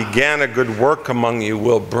God who began a good work among you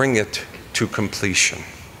will bring it to completion.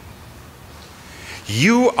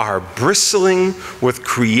 You are bristling with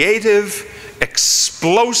creative,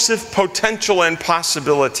 explosive potential and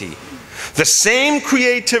possibility. The same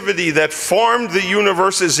creativity that formed the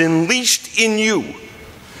universe is unleashed in you,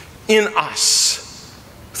 in us,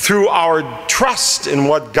 through our trust in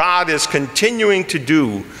what God is continuing to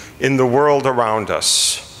do in the world around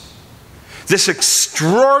us. This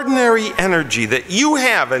extraordinary energy that you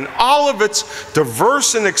have in all of its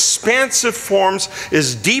diverse and expansive forms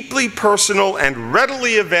is deeply personal and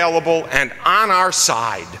readily available and on our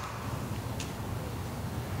side.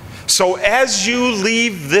 So as you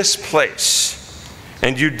leave this place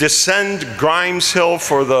and you descend Grimes Hill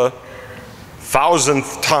for the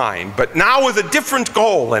 1000th time, but now with a different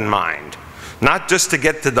goal in mind, not just to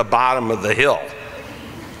get to the bottom of the hill,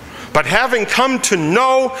 but having come to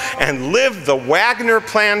know and live the Wagner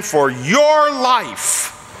plan for your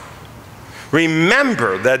life,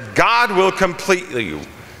 remember that God will complete you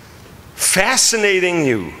fascinating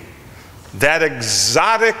you, that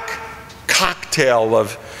exotic cocktail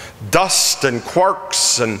of dust and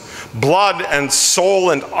quarks and blood and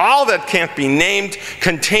soul and all that can't be named,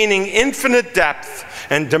 containing infinite depth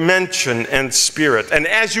and dimension and spirit. And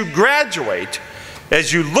as you graduate,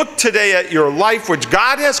 as you look today at your life, which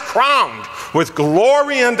God has crowned with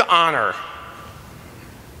glory and honor,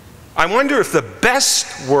 I wonder if the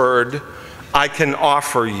best word I can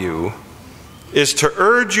offer you is to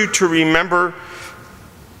urge you to remember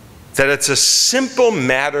that it's a simple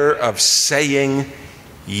matter of saying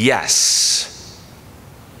yes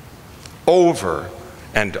over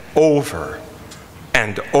and over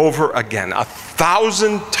and over again,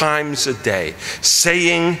 1,000 times a day,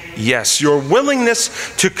 saying yes. Your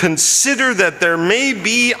willingness to consider that there may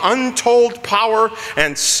be untold power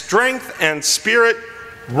and strength and spirit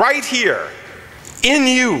right here in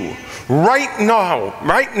you, right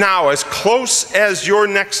now, as close as your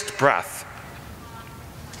next breath.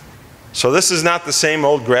 So this is not the same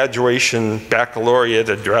old graduation baccalaureate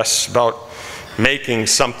address about making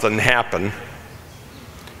something happen.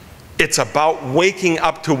 It's about waking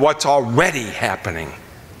up to what's already happening,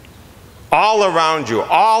 all around you,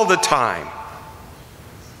 all the time,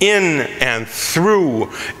 in and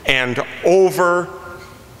through and over,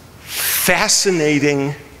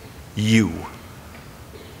 fascinating you.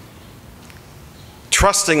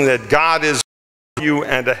 Trusting that God is with you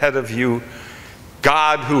and ahead of you,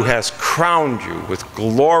 God who has crowned you with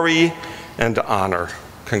glory and honor.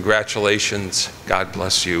 Congratulations. God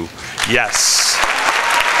bless you. Yes.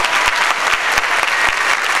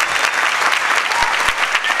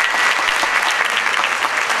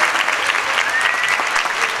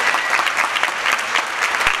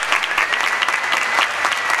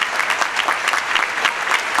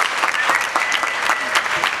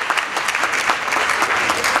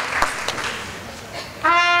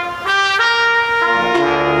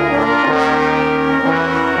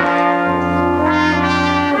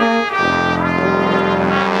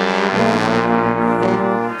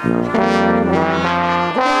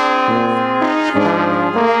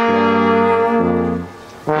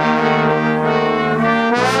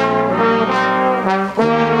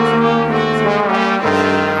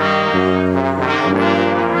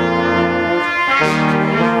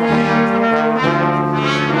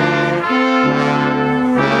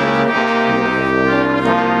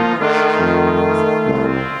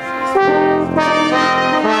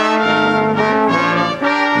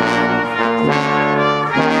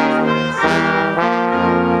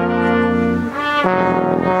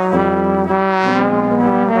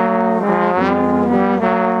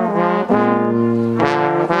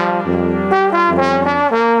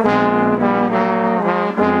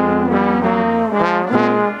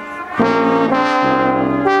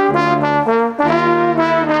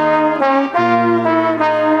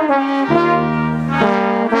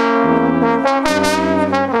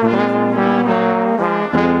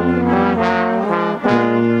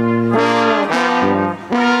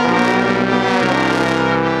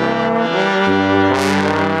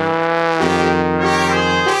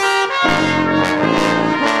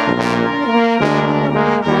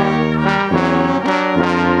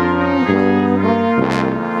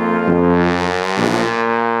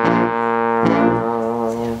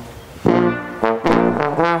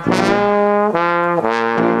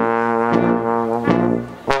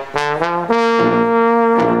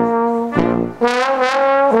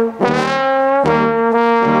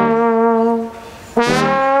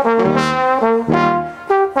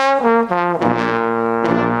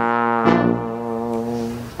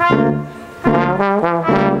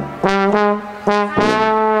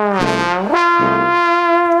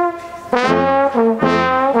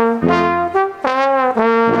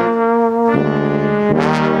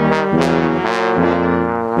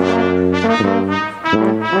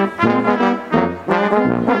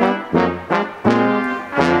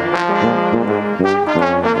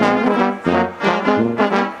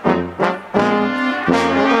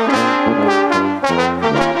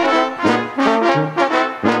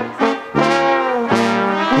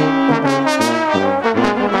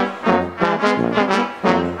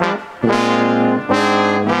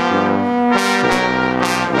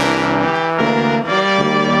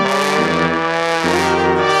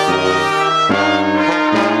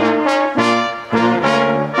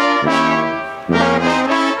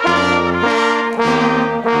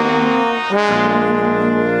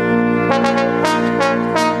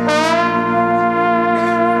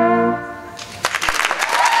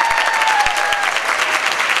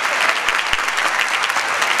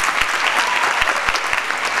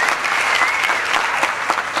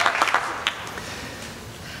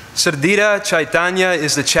 Sardira Chaitanya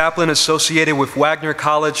is the chaplain associated with Wagner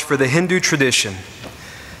College for the Hindu tradition.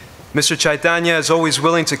 Mr. Chaitanya is always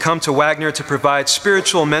willing to come to Wagner to provide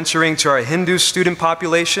spiritual mentoring to our Hindu student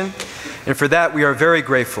population, and for that we are very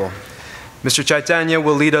grateful. Mr. Chaitanya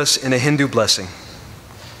will lead us in a Hindu blessing.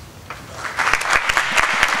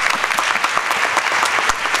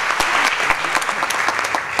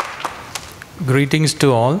 Greetings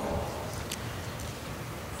to all.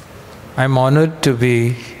 I'm honored to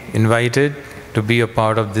be invited to be a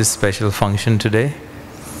part of this special function today.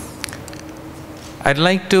 I'd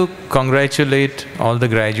like to congratulate all the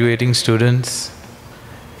graduating students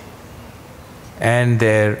and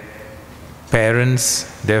their parents,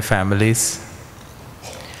 their families.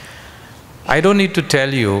 I don't need to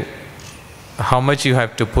tell you how much you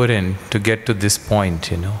have to put in to get to this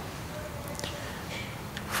point,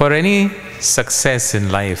 For any success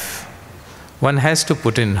in life, one has to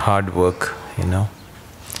put in hard work,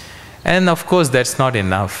 And of course, that's not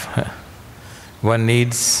enough. One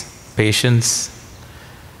needs patience.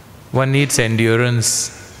 One needs endurance.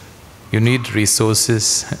 You need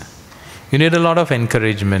resources. You need a lot of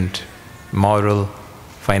encouragement, moral,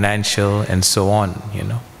 financial, and so on,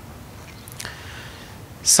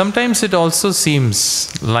 Sometimes it also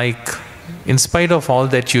seems like, in spite of all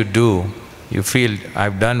that you do, you feel,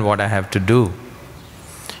 I've done what I have to do.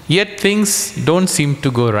 Yet things don't seem to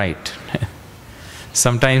go right.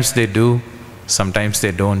 Sometimes they do, sometimes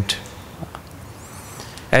they don't.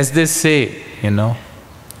 As they say,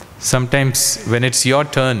 sometimes when it's your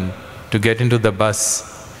turn to get into the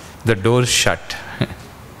bus, the doors shut.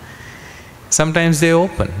 Sometimes they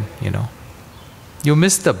open, You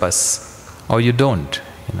miss the bus, or you don't,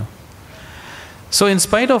 So in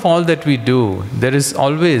spite of all that we do, there is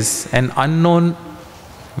always an unknown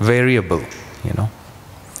variable,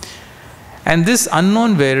 And this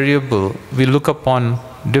unknown variable we look upon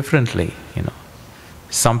differently,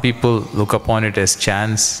 Some people look upon it as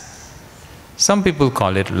chance. Some people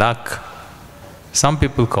call it luck. Some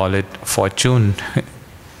people call it fortune,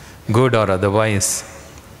 good or otherwise.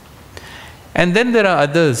 And then there are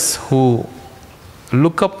others who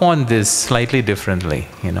look upon this slightly differently,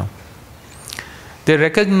 They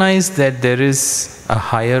recognize that there is a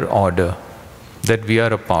higher order that we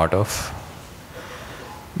are a part of,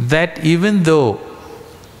 that even though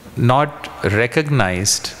not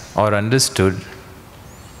recognized or understood,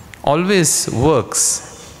 always works.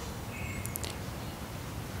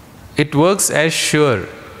 It works as sure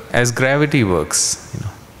as gravity works.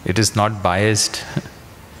 It is not biased.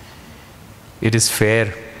 It is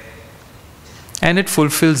fair. And it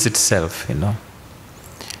fulfills itself,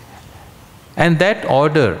 And that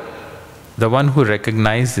order, the one who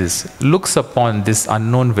recognizes, looks upon this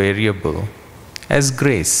unknown variable as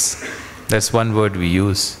grace. That's one word we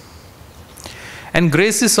use. And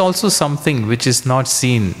grace is also something which is not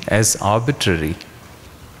seen as arbitrary.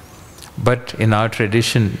 But in our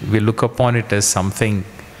tradition, we look upon it as something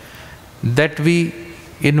that we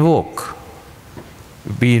invoke.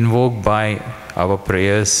 We invoke by our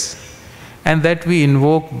prayers, and that we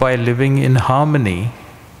invoke by living in harmony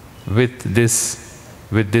with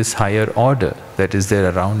this higher order that is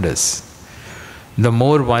there around us. The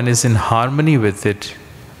more one is in harmony with it,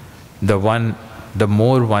 the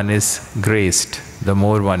more one is graced, the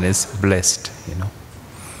more one is blessed.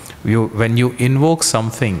 When you invoke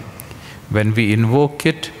something, when we invoke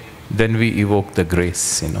it, then we evoke the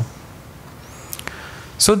grace.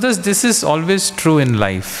 So this is always true in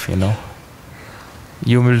life.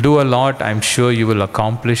 You will do a lot. I'm sure you will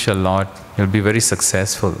accomplish a lot. You'll be very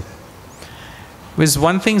successful. It's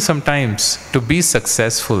one thing sometimes to be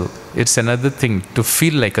successful. It's another thing to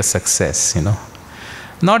feel like a success.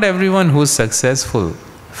 Not everyone who's successful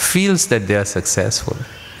feels that they are successful.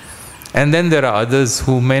 And then there are others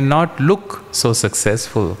who may not look so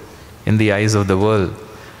successful in the eyes of the world,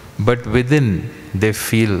 but within they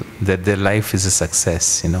feel that their life is a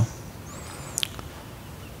success,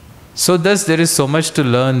 So thus there is so much to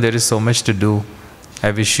learn, there is so much to do.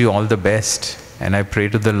 I wish you all the best, and I pray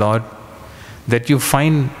to the Lord that you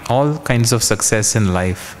find all kinds of success in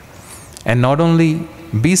life, and not only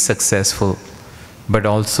be successful, but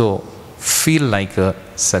also feel like a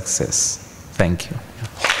success. Thank you.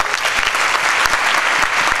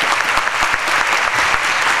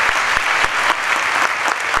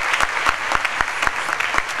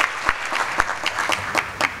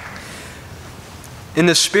 In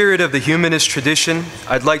the spirit of the humanist tradition,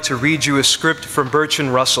 I'd like to read you a script from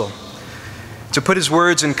Bertrand Russell. To put his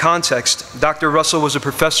words in context, Dr. Russell was a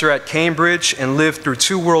professor at Cambridge and lived through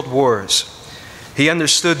 2 world wars. He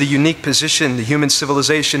understood the unique position the human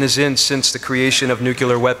civilization is in since the creation of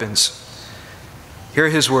nuclear weapons. Hear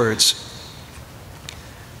his words.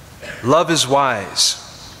 Love is wise.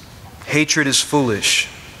 Hatred is foolish.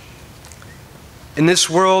 In this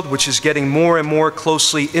world, which is getting more and more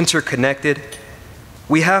closely interconnected,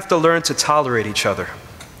 we have to learn to tolerate each other.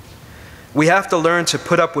 We have to learn to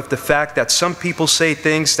put up with the fact that some people say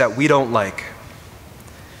things that we don't like.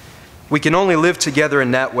 We can only live together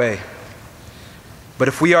in that way. But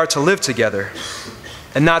if we are to live together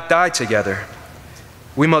and not die together,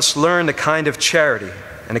 we must learn the kind of charity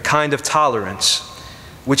and a kind of tolerance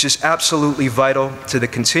which is absolutely vital to the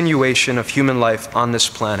continuation of human life on this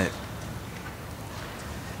planet.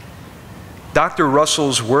 Dr.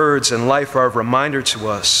 Russell's words and life are a reminder to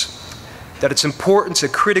us that it's important to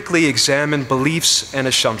critically examine beliefs and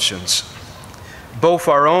assumptions, both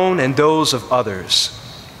our own and those of others.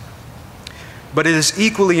 But it is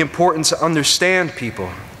equally important to understand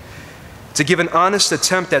people, to give an honest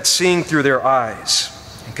attempt at seeing through their eyes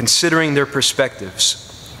and considering their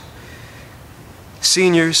perspectives.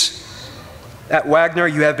 Seniors, at Wagner,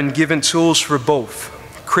 you have been given tools for both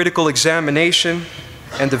critical examination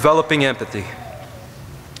and developing empathy.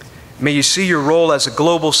 May you see your role as a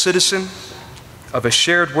global citizen of a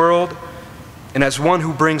shared world and as one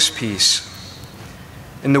who brings peace.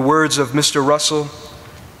 In the words of Mr. Russell,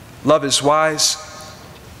 love is wise,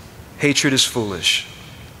 hatred is foolish.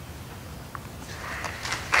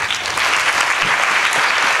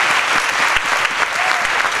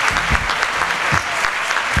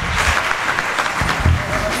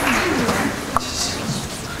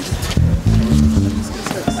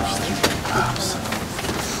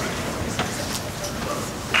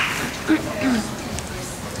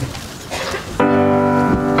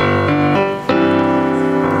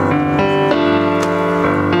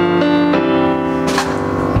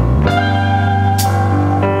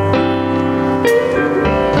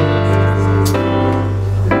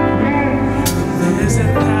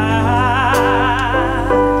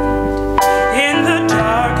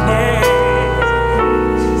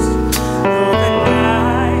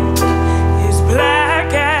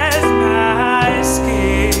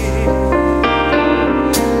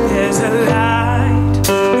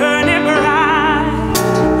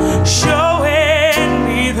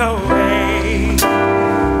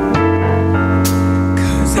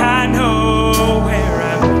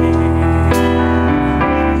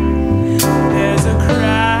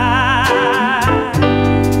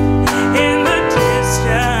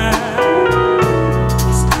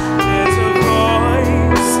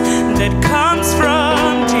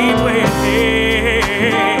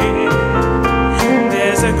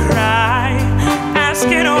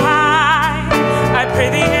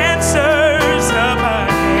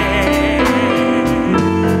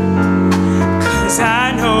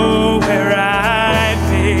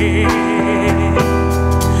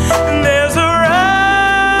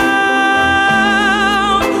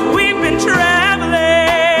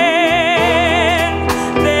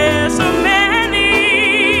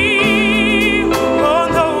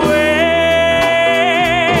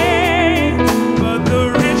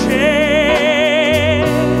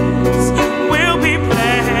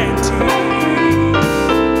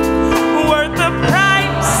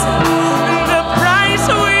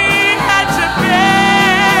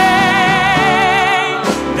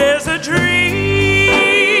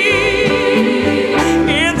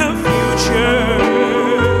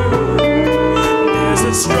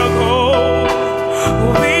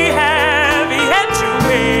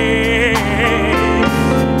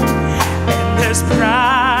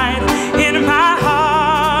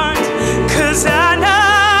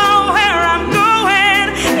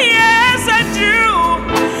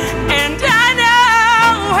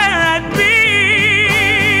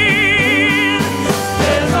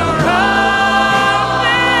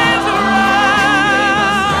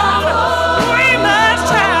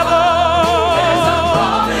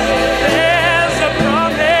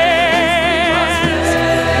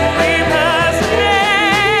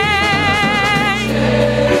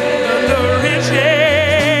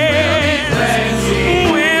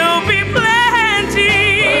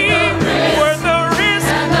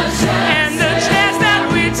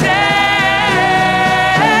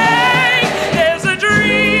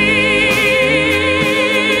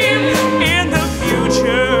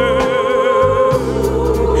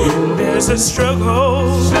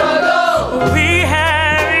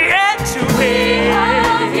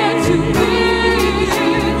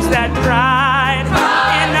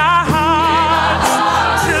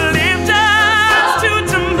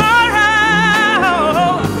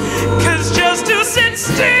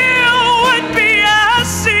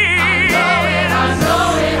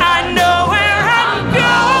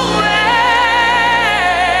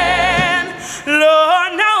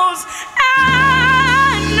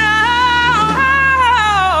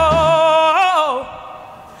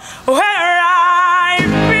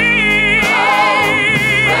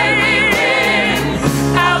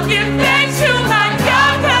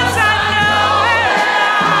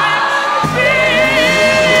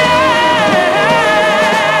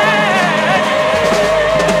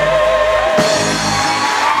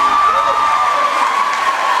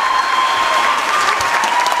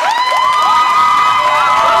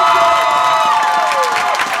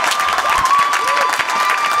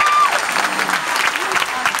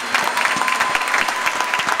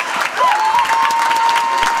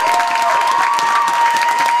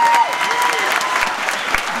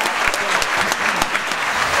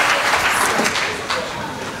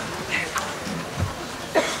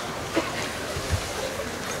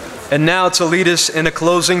 And now to lead us in a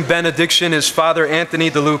closing benediction is Father Anthony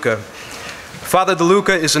DeLuca. Father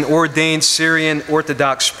DeLuca is an ordained Syrian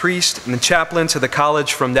Orthodox priest and chaplain to the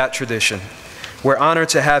college from that tradition. We're honored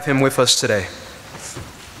to have him with us today.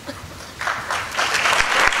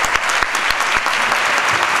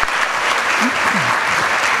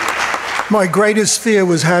 My greatest fear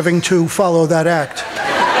was having to follow that act.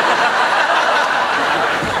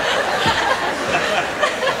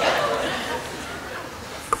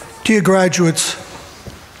 Dear graduates,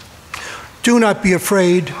 do not be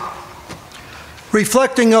afraid.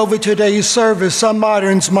 Reflecting over today's service, some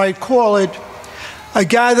moderns might call it a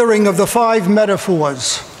gathering of the 5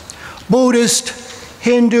 metaphors: Buddhist,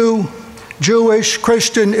 Hindu, Jewish,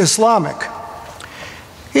 Christian, Islamic.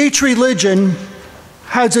 Each religion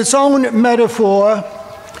has its own metaphor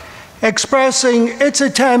expressing its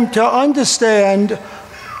attempt to understand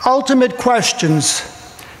ultimate questions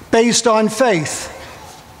based on faith.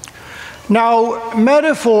 Now,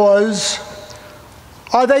 metaphors,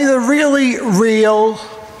 are they really real?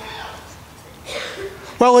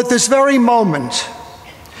 Well, at this very moment,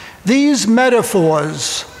 these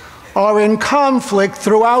metaphors are in conflict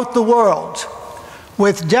throughout the world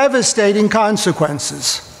with devastating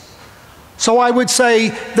consequences. So I would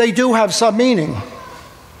say they do have some meaning.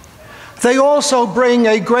 They also bring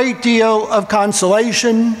a great deal of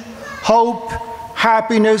consolation, hope,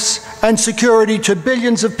 happiness, and security to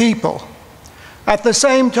billions of people. At the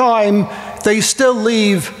same time, they still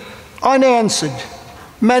leave unanswered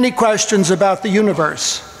many questions about the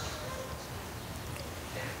universe.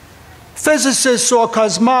 Physicists or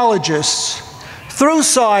cosmologists, through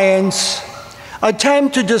science,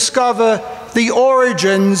 attempt to discover the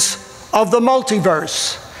origins of the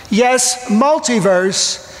multiverse. Yes,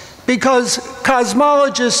 multiverse, because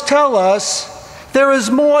cosmologists tell us there is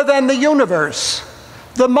more than the universe,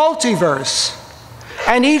 the multiverse.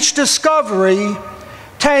 And each discovery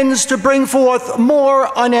tends to bring forth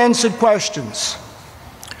more unanswered questions.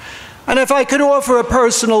 And if I could offer a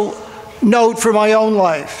personal note for my own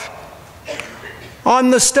life. On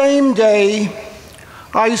the same day,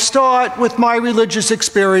 I start with my religious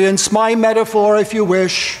experience, my metaphor, if you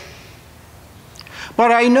wish.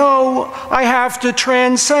 But I know I have to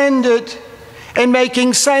transcend it in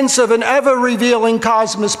making sense of an ever-revealing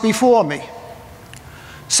cosmos before me.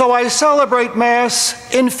 So I celebrate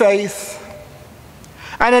Mass in faith,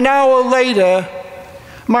 and an hour later,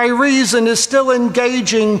 my reason is still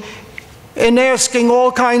engaging in asking all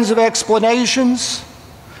kinds of explanations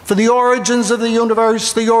for the origins of the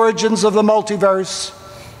universe, the origins of the multiverse,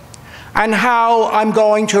 and how I'm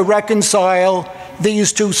going to reconcile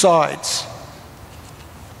these two sides.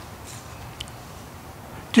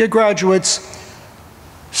 Dear graduates,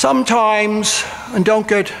 sometimes, and don't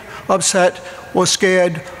get upset or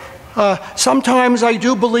scared, sometimes I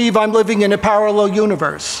do believe I'm living in a parallel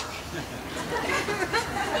universe.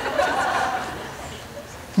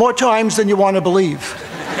 More times than you want to believe.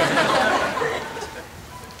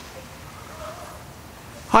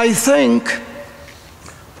 I think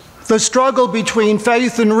the struggle between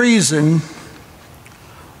faith and reason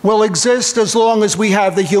will exist as long as we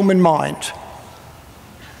have the human mind.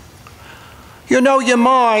 You know, your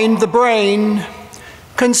mind, the brain,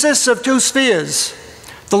 consists of 2 spheres,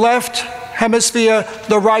 the left hemisphere,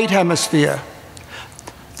 the right hemisphere.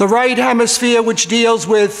 The right hemisphere, which deals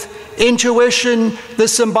with intuition, the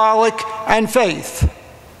symbolic, and faith.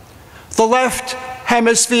 The left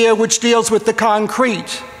hemisphere, which deals with the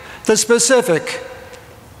concrete, the specific,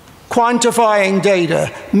 quantifying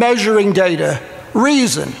data, measuring data,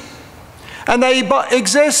 reason. And they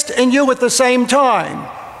exist in you at the same time.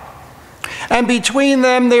 And between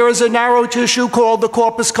them, there is a narrow tissue called the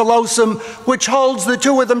corpus callosum, which holds the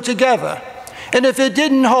 2 of them together. And if it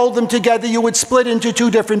didn't hold them together, you would split into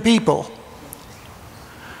 2 different people.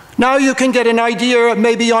 Now you can get an idea,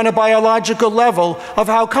 maybe on a biological level, of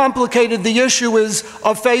how complicated the issue is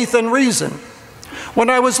of faith and reason. When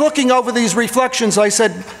I was looking over these reflections, I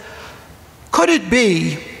said, could it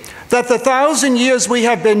be that the 1,000 years we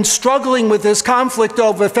have been struggling with this conflict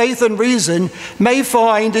over faith and reason may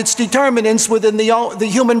find its determinants within the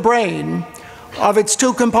human brain of its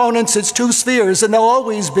 2 components, its 2 spheres, and there'll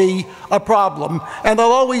always be a problem, and they'll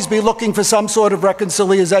always be looking for some sort of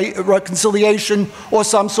reconciliation or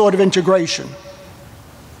some sort of integration.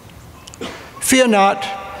 Fear not,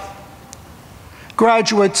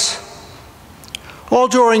 graduates, all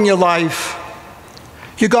during your life,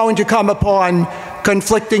 you're going to come upon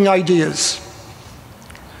conflicting ideas.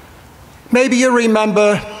 Maybe you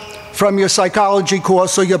remember from your psychology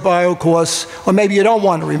course or your bio course, or maybe you don't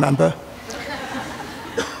want to remember.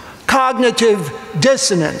 Cognitive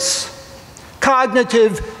dissonance,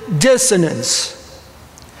 cognitive dissonance.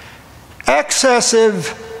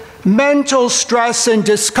 Excessive mental stress and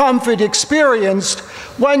discomfort experienced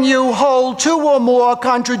when you hold two or more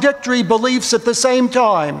contradictory beliefs at the same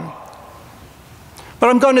time. But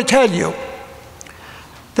I'm going to tell you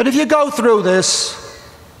that if you go through this,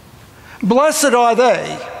 blessed are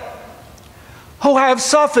they who have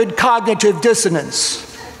suffered cognitive dissonance,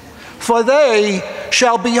 for they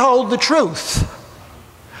shall behold the truth,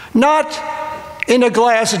 not in a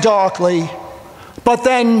glass darkly, but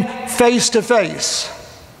then face to face.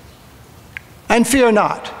 And fear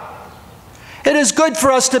not. It is good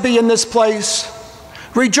for us to be in this place.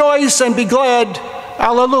 Rejoice and be glad.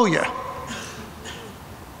 Alleluia.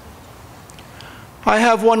 I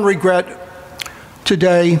have one regret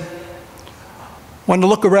today. When I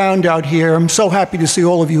look around out here, I'm so happy to see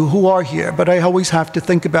all of you who are here, but I always have to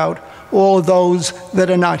think about all of those that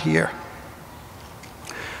are not here.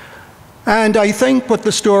 And I think what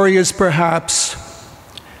the story is perhaps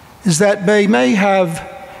is that they may have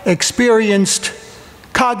experienced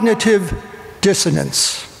cognitive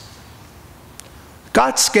dissonance,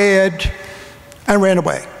 got scared, and ran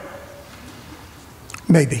away.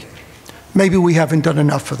 Maybe. Maybe we haven't done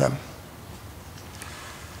enough for them.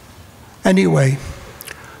 Anyway,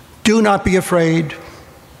 do not be afraid.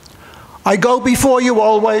 I go before you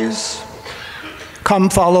always. Come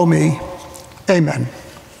follow me. Amen.